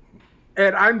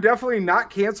 And I'm definitely not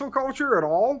cancel culture at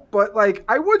all, but like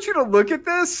I want you to look at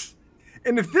this,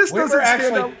 and if this doesn't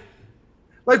stand out,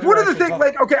 like one of the things,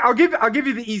 like okay, I'll give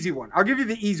you the easy one. I'll give you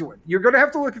the easy one. You're gonna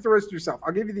have to look at the rest yourself.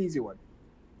 I'll give you the easy one.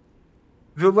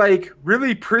 The like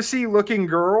really prissy looking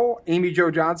girl, Amy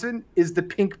Jo Johnson, is the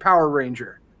pink Power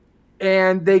Ranger,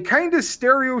 and they kind of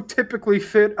stereotypically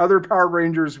fit other Power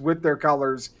Rangers with their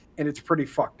colors, and it's pretty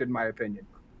fucked in my opinion.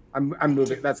 I'm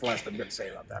moving. That's the last I'm gonna say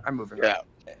about that. I'm moving. Yeah. On.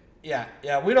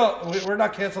 Yeah. We're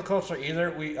not cancel culture either.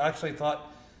 We actually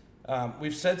thought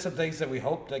we've said some things that we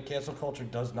hope that cancel culture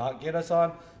does not get us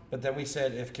on, but then we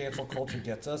said if cancel culture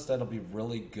gets us, that'll be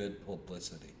really good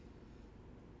publicity.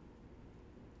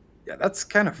 Yeah, that's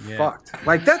kind of fucked.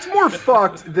 Like that's more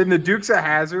fucked than the Dukes of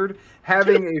Hazzard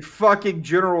having a fucking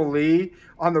General Lee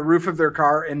on the roof of their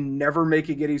car and never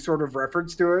making any sort of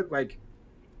reference to it, like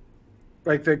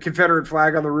the Confederate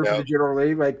flag on the roof of the General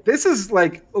Lee. Like, this is,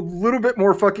 like, a little bit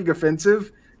more fucking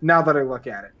offensive now that I look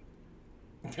at it.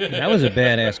 That was a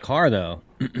badass car, though.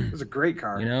 It was a great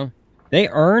car. You know? They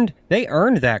earned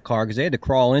that car because they had to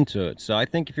crawl into it. So I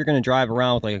think if you're going to drive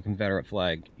around with, like, a Confederate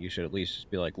flag, you should at least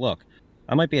just be like, look,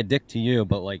 I might be a dick to you,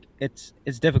 but, like, it's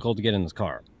difficult to get in this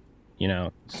car. You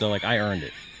know? So, like, I earned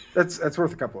it. That's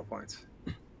worth a couple of points.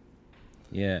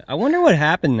 Yeah, I wonder what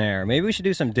happened there. Maybe we should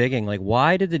do some digging. Like,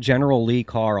 why did the General Lee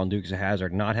car on Dukes of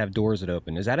Hazzard not have doors that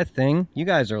open? Is that a thing? You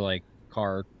guys are like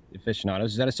car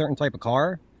aficionados. Is that a certain type of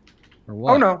car, or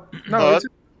what? Oh no, it's a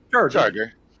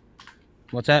Charger.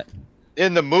 What's that?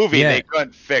 In the movie, they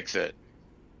couldn't fix it.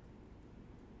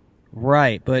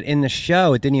 Right, but in the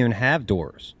show, it didn't even have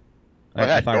doors.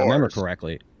 If I remember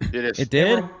correctly, it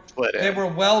did. They were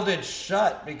welded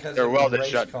shut because they're it was welded a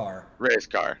race shut car. Race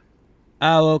car.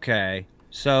 Oh, okay.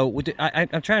 So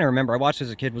I'm trying to remember. I watched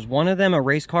as a kid. Was one of them a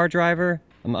race car driver?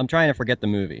 I'm trying to forget the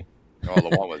movie. Oh, the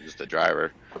one was just a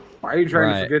driver. Why are you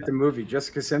trying to forget the movie?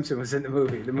 Jessica Simpson was in the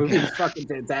movie. The movie was fucking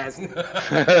fantastic.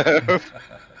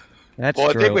 That's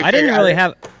true. I didn't really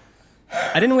have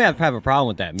a problem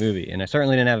with that movie, and I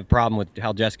certainly didn't have a problem with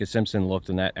how Jessica Simpson looked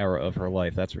in that era of her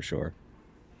life. That's for sure.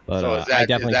 But so I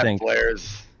definitely think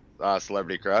Blair's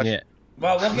celebrity crush. Yeah.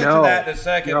 Well, we'll get to that in a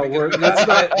second. No,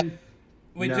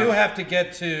 we do have to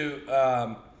get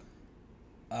to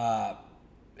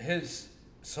his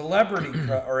celebrity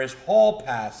or his hall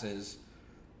passes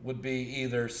would be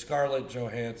either Scarlett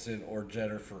Johansson or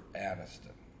Jennifer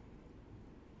Aniston.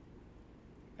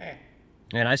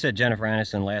 And I said Jennifer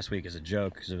Aniston last week as a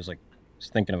joke because it was like I was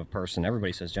thinking of a person.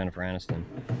 Everybody says Jennifer Aniston.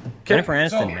 Jennifer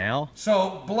Aniston now?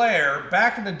 So Blair,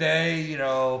 back in the day, you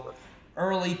know,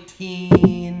 early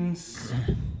teens,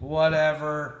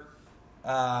 whatever.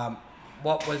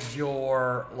 What was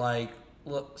your like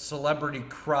celebrity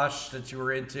crush that you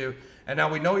were into? And now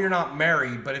we know you're not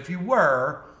married, but if you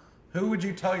were, who would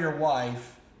you tell your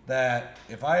wife that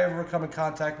if I ever come in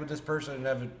contact with this person and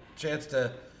have a chance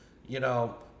to, you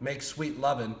know, make sweet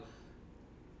lovin',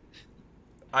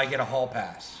 I get a hall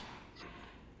pass?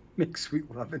 Make sweet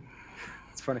lovin'.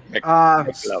 It's funny.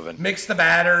 Mix lovin'. Mix the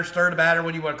batter, stir the batter,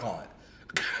 what do you want to call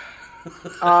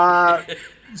it?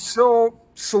 So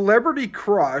celebrity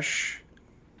crush.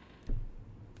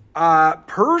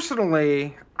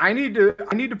 Personally, I need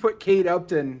to put Kate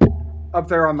Upton up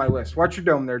there on my list. Watch your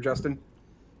dome there, Justin.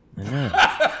 I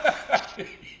know.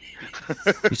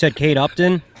 You said Kate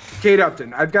Upton? Kate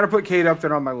Upton. I've got to put Kate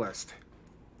Upton on my list.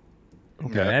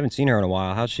 Okay, I haven't seen her in a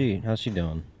while. How's she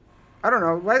doing? I don't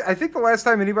know. I think the last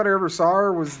time anybody ever saw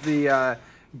her was the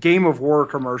Game of War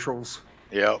commercials.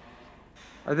 Yep.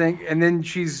 I think, and then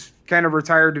she's kind of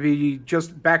retired to be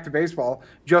just back to baseball.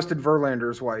 Justin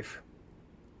Verlander's wife.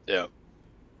 Yeah.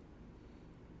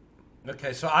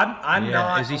 Okay, so I'm Yeah,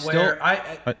 not is he aware. still-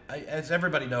 I, as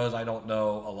everybody knows, I don't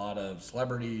know a lot of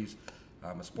celebrities.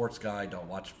 I'm a sports guy. Don't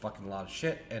watch fucking a lot of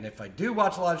shit. And if I do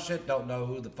watch a lot of shit, don't know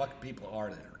who the fuck people are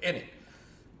that are in it.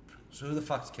 So who the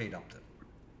fuck's Kate Upton?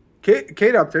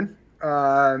 Kate Upton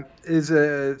is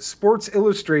a Sports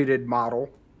Illustrated model.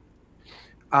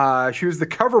 She was the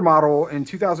cover model in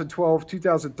 2012,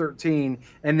 2013,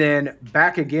 and then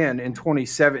back again in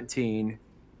 2017.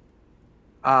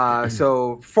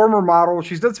 So former model.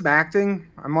 She's done some acting.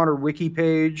 I'm on her wiki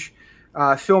page.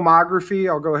 Filmography,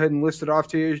 I'll go ahead and list it off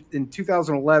to you. In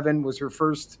 2011 was her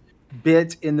first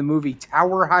bit in the movie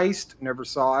Tower Heist. Never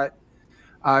saw it.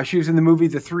 She was in the movie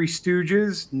The Three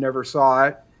Stooges. Never saw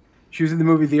it. She was in the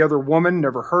movie The Other Woman.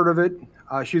 Never heard of it.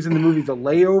 She was in the movie The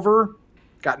Layover.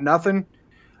 Got nothing.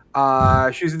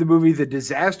 She was in the movie The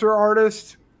Disaster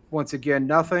Artist. Once again,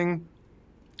 nothing.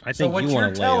 I So think what you you're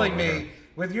want to lay telling over her. me,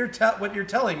 what you're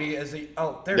telling me is the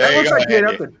There That you looks go, like Kate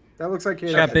Andy. Upton. That looks like Kate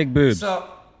She's got Upton. big boobs.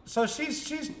 So she's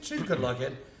good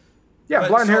looking. Yeah, but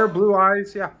blonde so- hair, blue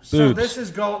eyes. Yeah. So Boobs. this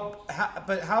is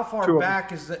but how far 2 of them.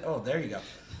 back is the? Oh, there you go.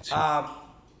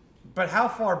 But how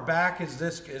far back is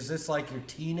this? Is this like your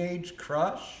teenage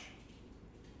crush?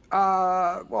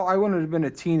 Well, I wouldn't have been a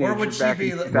teenager Or would she back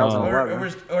be in like,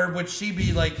 2011. or would she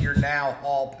be like your now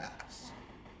hall pass?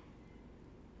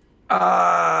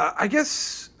 I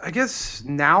guess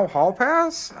now hall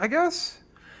pass. I guess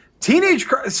teenage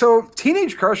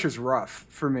crush is rough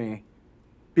for me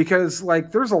because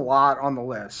like there's a lot on the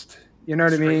list. You know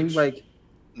what I mean? Strange. Like,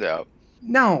 Yeah.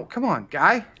 no, come on,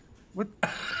 guy. What the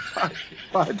fuck,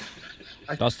 bud?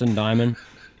 Dustin Diamond.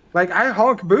 Like I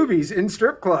honk boobies in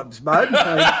strip clubs, bud.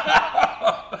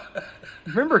 Like,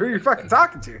 remember who you're fucking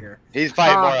talking to here. He's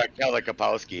probably more like Kelly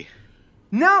Kapowski.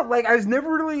 No, like I was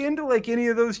never really into like any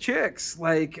of those chicks.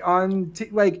 Like I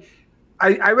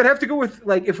would have to go with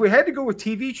like if we had to go with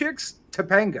TV chicks,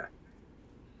 Topanga.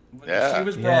 Yeah. She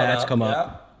was Yeah, brought that's up. come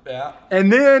up. Yeah.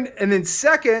 And then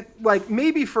second, like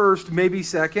maybe first, maybe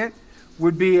second,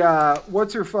 would be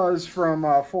what's her fuzz from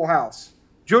Full House?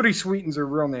 Jodie Sweetin's her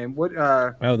real name. What?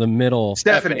 Oh, the middle.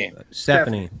 Stephanie.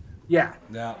 Stephanie. Yeah.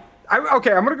 Yeah. I'm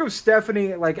gonna go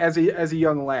Stephanie like as a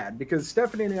young lad because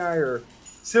Stephanie and I are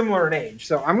similar in age.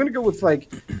 So I'm gonna go with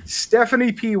like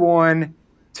Stephanie P1,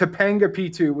 Topanga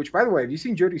P2. Which, by the way, have you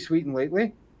seen Jodie Sweetin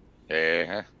lately?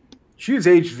 Yeah. She has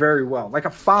aged very well, like a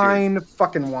fine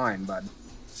fucking wine, bud.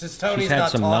 Since Tony's had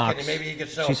not some talking, knocks. maybe he could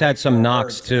show. She's a had some picture of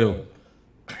knocks, her, too.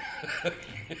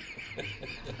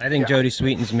 I think Jodie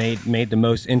Sweetin's made the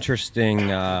most interesting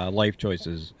life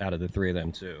choices out of the three of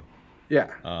them too. Yeah.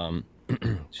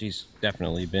 She's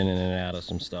definitely been in and out of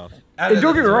some stuff. Out And of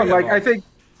don't the get me wrong, three of like I them,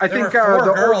 think there were four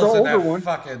the girls in older that one.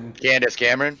 fucking. Candace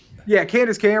Cameron. Yeah,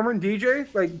 Candace Cameron, DJ.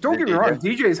 Like, don't get me DJ. wrong,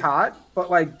 DJ's hot,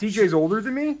 but like DJ's older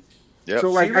than me. Yep.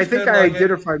 So like She I was think good I looking.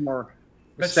 identified more with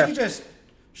But Steph. she was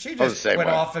the just same went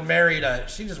way. off and married a.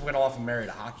 She just went off and married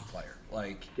a hockey player.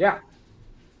 Like. Yeah.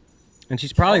 And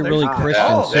she's probably Oh, really there's- Christian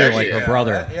Oh, too, there like you her go.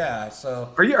 brother. Yeah.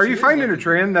 So. Are you she is finding a looking-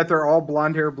 trend that they're all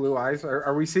blonde hair, blue eyes?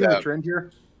 Are we seeing Yeah. a trend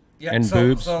here? Yeah, And so,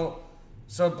 boobs.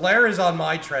 So Blair is on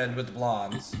my trend with the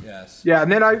blondes. Yes. Yeah,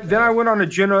 and then I went on a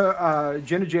Jenna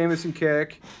Jameson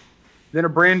kick, then a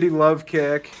Brandy Love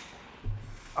kick.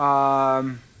 Yeah.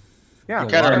 A lot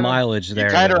Kinda- of mileage there.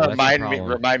 You kind though, of that's the problem.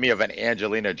 remind me of an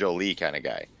Angelina Jolie kind of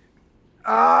guy.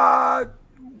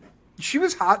 She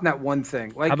was hot in that one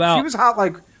thing. Like How about- she was hot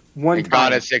like one And gone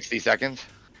time. in 60 seconds.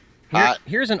 Here- Hot.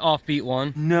 here's an offbeat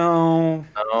one. No.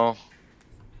 No.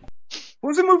 What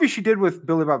was the movie she did with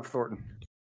Billy Bob Thornton?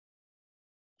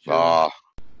 Oh,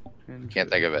 can't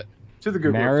think of it. To the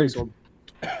Google. Marriage?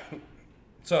 please.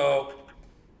 So,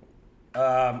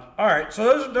 all right.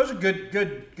 So those are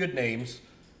good names.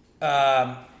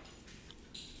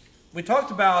 We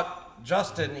talked about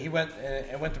Justin. He went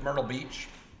to Myrtle Beach.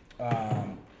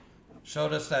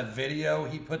 Showed us that video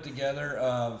he put together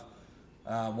of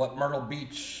what Myrtle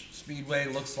Beach Speedway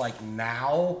looks like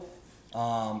now,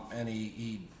 and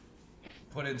he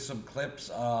put in some clips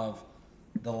of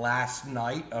the last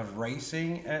night of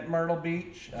racing at Myrtle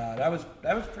Beach. That was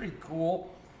pretty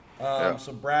cool. Yeah.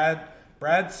 So Brad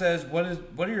says, what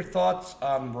are your thoughts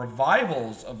on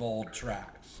revivals of old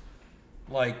tracks,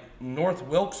 like North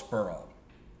Wilkesboro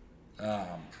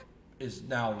is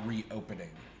now reopening?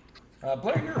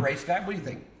 Blair, you're a race guy. What do you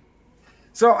think?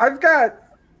 So I've got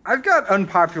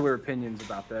unpopular opinions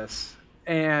about this.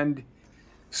 And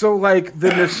so like the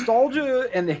nostalgia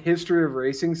and the history of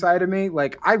racing side of me,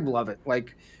 like I love it.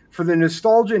 Like for the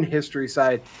nostalgia and history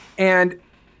side.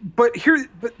 But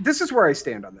this is where I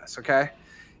stand on this, okay?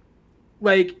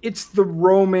 like it's the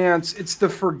romance, it's the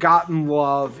forgotten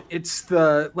love, it's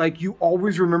the like you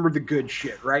always remember the good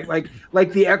shit, right?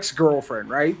 Like the ex-girlfriend,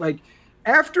 right? Like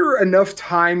after enough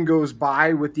time goes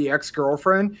by with the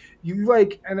ex-girlfriend, you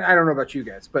like, and I don't know about you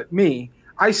guys, but me,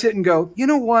 I sit and go, you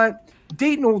know what?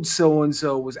 Dating old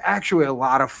so-and-so was actually a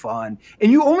lot of fun.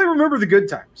 And you only remember the good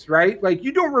times, right? Like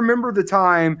you don't remember the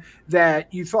time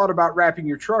that you thought about wrapping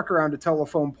your truck around a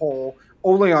telephone pole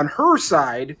only on her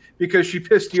side because she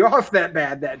pissed you off that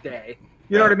bad that day.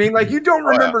 You know what I mean? Like you don't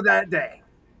remember that day.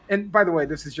 And by the way,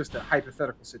 this is just a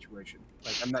hypothetical situation.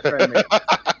 Like I'm not trying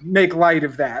to make light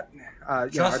of that.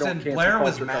 Justin, Blair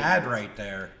was mad right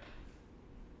there.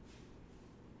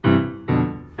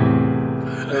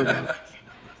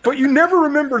 But you never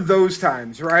remember those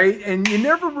times, right? And you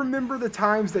never remember the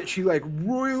times that she like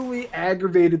royally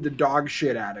aggravated the dog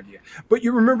shit out of you. But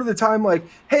you remember the time like,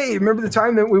 hey, remember the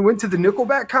time that we went to the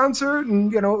Nickelback concert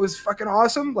and, it was fucking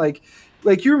awesome? Like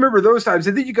you remember those times.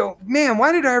 And then you go, man,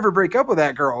 why did I ever break up with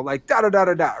that girl? Like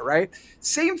da-da-da-da-da, right?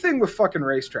 Same thing with fucking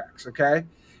racetracks, okay?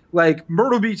 Like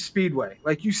Myrtle Beach Speedway.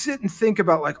 Like you sit and think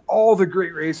about like all the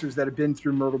great racers that have been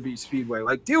through Myrtle Beach Speedway.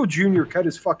 Like Dale Jr. cut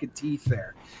his fucking teeth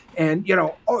there. And,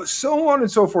 so on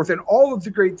and so forth and all of the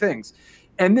great things.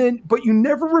 And then, but you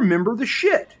never remember the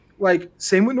shit. Like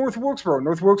same with North Wilkesboro.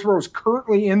 North Wilkesboro is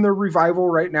currently in their revival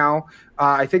right now.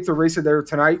 I think they're racing there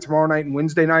tonight, tomorrow night, and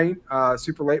Wednesday night,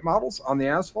 super late models on the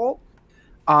asphalt.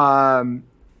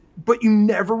 But you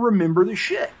never remember the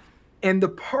shit. And the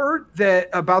part that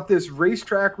about this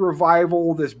racetrack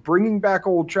revival, this bringing back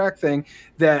old track thing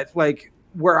that like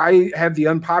where I have the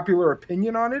unpopular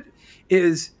opinion on it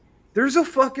is there's a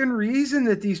fucking reason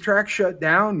that these tracks shut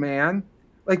down, man.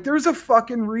 Like there's a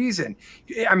fucking reason.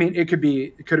 I mean, it could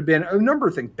have been a number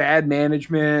of things, bad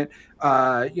management,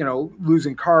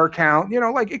 losing car count,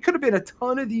 like it could have been a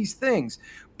ton of these things.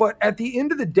 But at the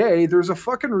end of the day, there's a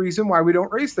fucking reason why we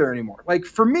don't race there anymore. Like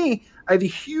for me, I have a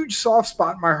huge soft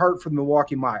spot in my heart for the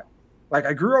Milwaukee Mile. Like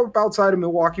I grew up outside of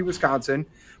Milwaukee, Wisconsin.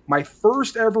 My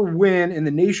first ever win in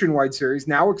the Nationwide Series,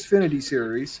 now Xfinity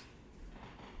Series,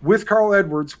 with Carl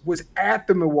Edwards was at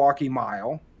the Milwaukee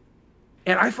Mile.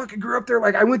 And I fucking grew up there.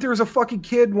 Like I went there as a fucking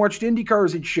kid and watched Indy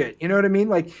cars and shit. You know what I mean?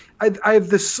 Like I have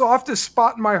the softest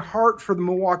spot in my heart for the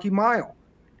Milwaukee Mile.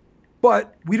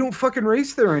 But we don't fucking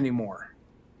race there anymore.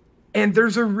 And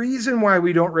there's a reason why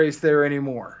we don't race there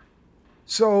anymore.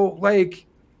 So like,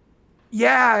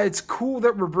 yeah, it's cool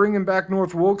that we're bringing back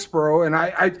North Wilkesboro. And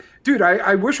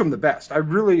I wish them the best. I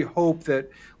really hope that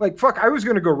I was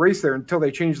going to go race there until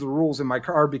they changed the rules and my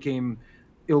car became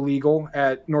illegal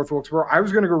at North Wilkesboro. I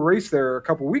was going to go race there a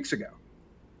couple weeks ago.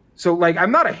 So like,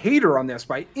 I'm not a hater on this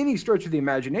by any stretch of the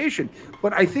imagination,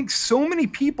 but I think so many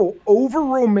people over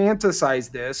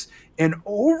romanticize this and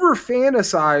over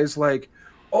fantasize like,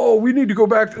 oh, we need to go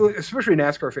back to, especially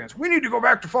NASCAR fans. We need to go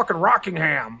back to fucking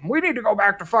Rockingham. We need to go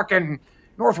back to fucking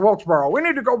North Wilkesboro. We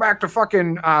need to go back to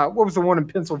fucking, what was the one in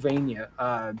Pennsylvania?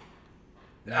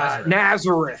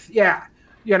 Nazareth. Yeah.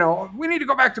 We need to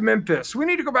go back to Memphis. We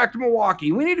need to go back to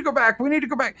Milwaukee. We need to go back.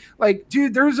 Like,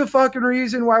 dude, there's a fucking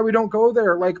reason why we don't go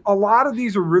there. Like, a lot of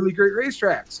these are really great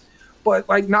racetracks, but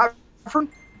like not for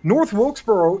North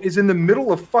Wilkesboro is in the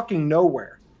middle of fucking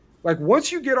nowhere. Like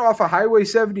once you get off of Highway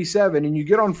 77 and you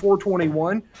get on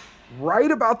 421, right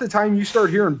about the time you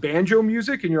start hearing banjo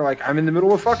music and you're like, I'm in the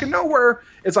middle of fucking nowhere.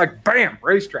 It's like, bam,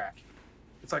 racetrack.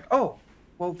 It's like, oh,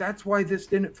 well, that's why this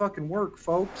didn't fucking work,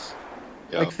 folks.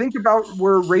 Yep. Like think about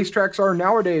where racetracks are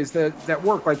nowadays that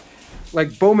work.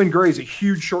 Like Bowman Gray is a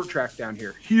huge short track down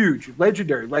here. Huge,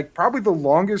 legendary, like probably the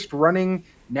longest running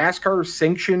NASCAR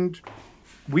sanctioned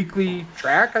weekly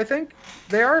track, I think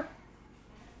they are.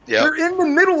 Yeah, they're in the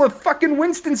middle of fucking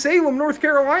Winston-Salem, North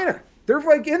Carolina. They're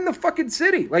like in the fucking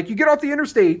city. Like you get off the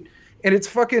interstate and it's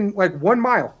fucking like 1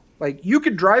 mile. Like you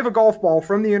could drive a golf ball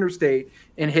from the interstate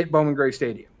and hit Bowman Gray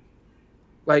Stadium.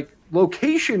 Like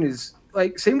location is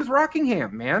like same with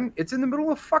Rockingham, man. It's in the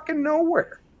middle of fucking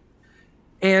nowhere.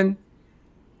 And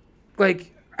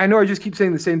like I know I just keep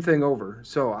saying the same thing over,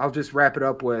 so I'll just wrap it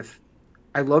up with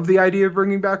I love the idea of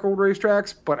bringing back old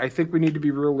racetracks, but I think we need to be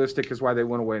realistic as why they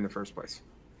went away in the first place.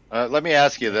 Let me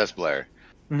ask you this, Blair.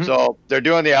 Mm-hmm. So they're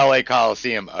doing the LA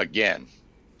Coliseum again.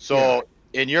 So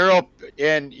in your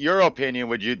opinion,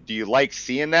 do you like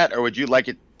seeing that, or would you like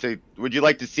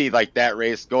to see like that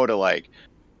race go to like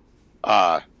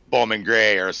Bowman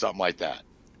Gray or something like that?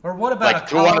 Or what about like a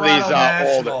Colorado one of these,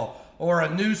 National or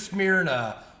a New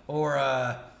Smyrna or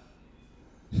a...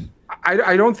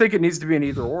 I don't think it needs to be an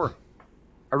either or.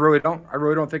 I really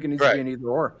don't think it needs to be an either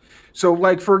or. So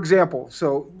like, for example,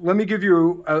 so let me give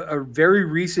you a very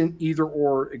recent either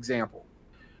or example.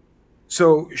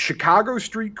 So Chicago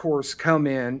Street Course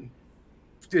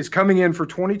is coming in for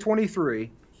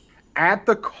 2023 at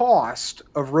the cost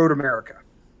of Road America.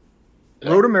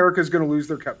 Yep. Road America is going to lose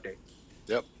their cup date.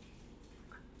 Yep.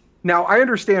 Now, I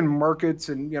understand markets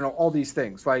and, all these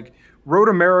things. Like Road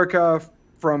America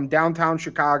from downtown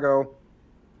Chicago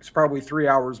is probably 3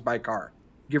 hours by car,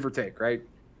 give or take, right?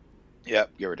 Yep,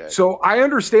 give or take. So I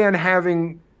understand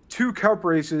having 2 cup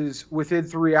races within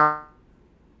 3 hours.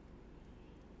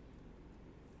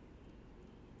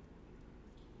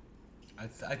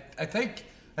 I think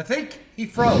he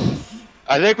froze.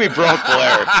 I think we broke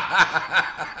Blair.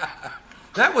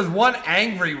 That was one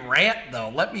angry rant, though.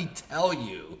 Let me tell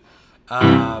you.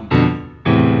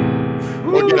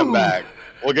 We'll get him back.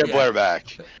 We'll get Blair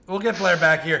back. We'll get Blair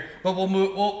back here, but we'll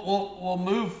move. We'll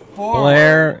move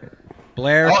forward.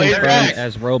 Blair he's confirmed back.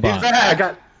 as robot. He's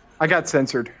back. I got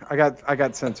censored. I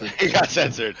got censored. He got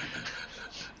censored.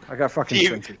 I got fucking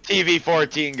censored. TV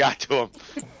 14 got to him.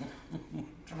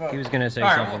 He was gonna say All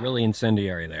right, something really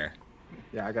incendiary there.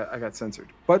 Yeah, I got censored.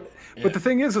 But the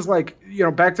thing is like,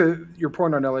 back to your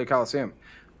point on LA Coliseum.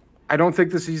 I don't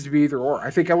think this needs to be either or. I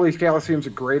think LA Coliseum's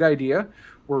a great idea.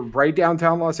 We're right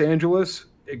downtown Los Angeles,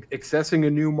 accessing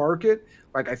a new market.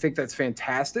 Like, I think that's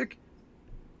fantastic.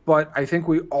 But I think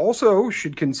we also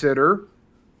should consider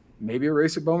maybe a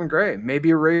race at Bowman Gray.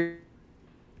 Maybe a race.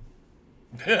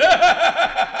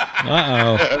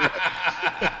 Uh-oh.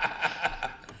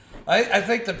 I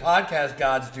think the podcast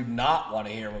gods do not want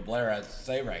to hear what Blair has to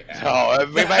say right now. Oh,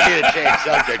 we might need to change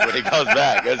subject when he comes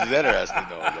back. This is interesting,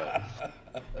 though.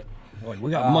 Boy,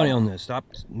 we got money on this.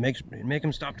 Make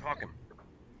him stop talking.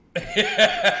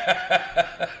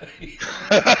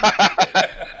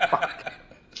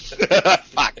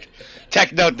 Fuck.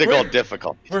 Technical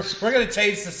difficulties. We're going to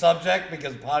change the subject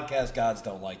because podcast gods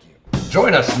don't like you.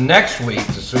 Join us next week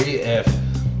to see if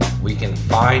we can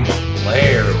find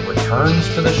Blair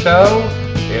returns to the show,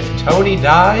 if Tony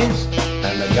dies,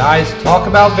 and the guys talk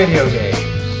about video games.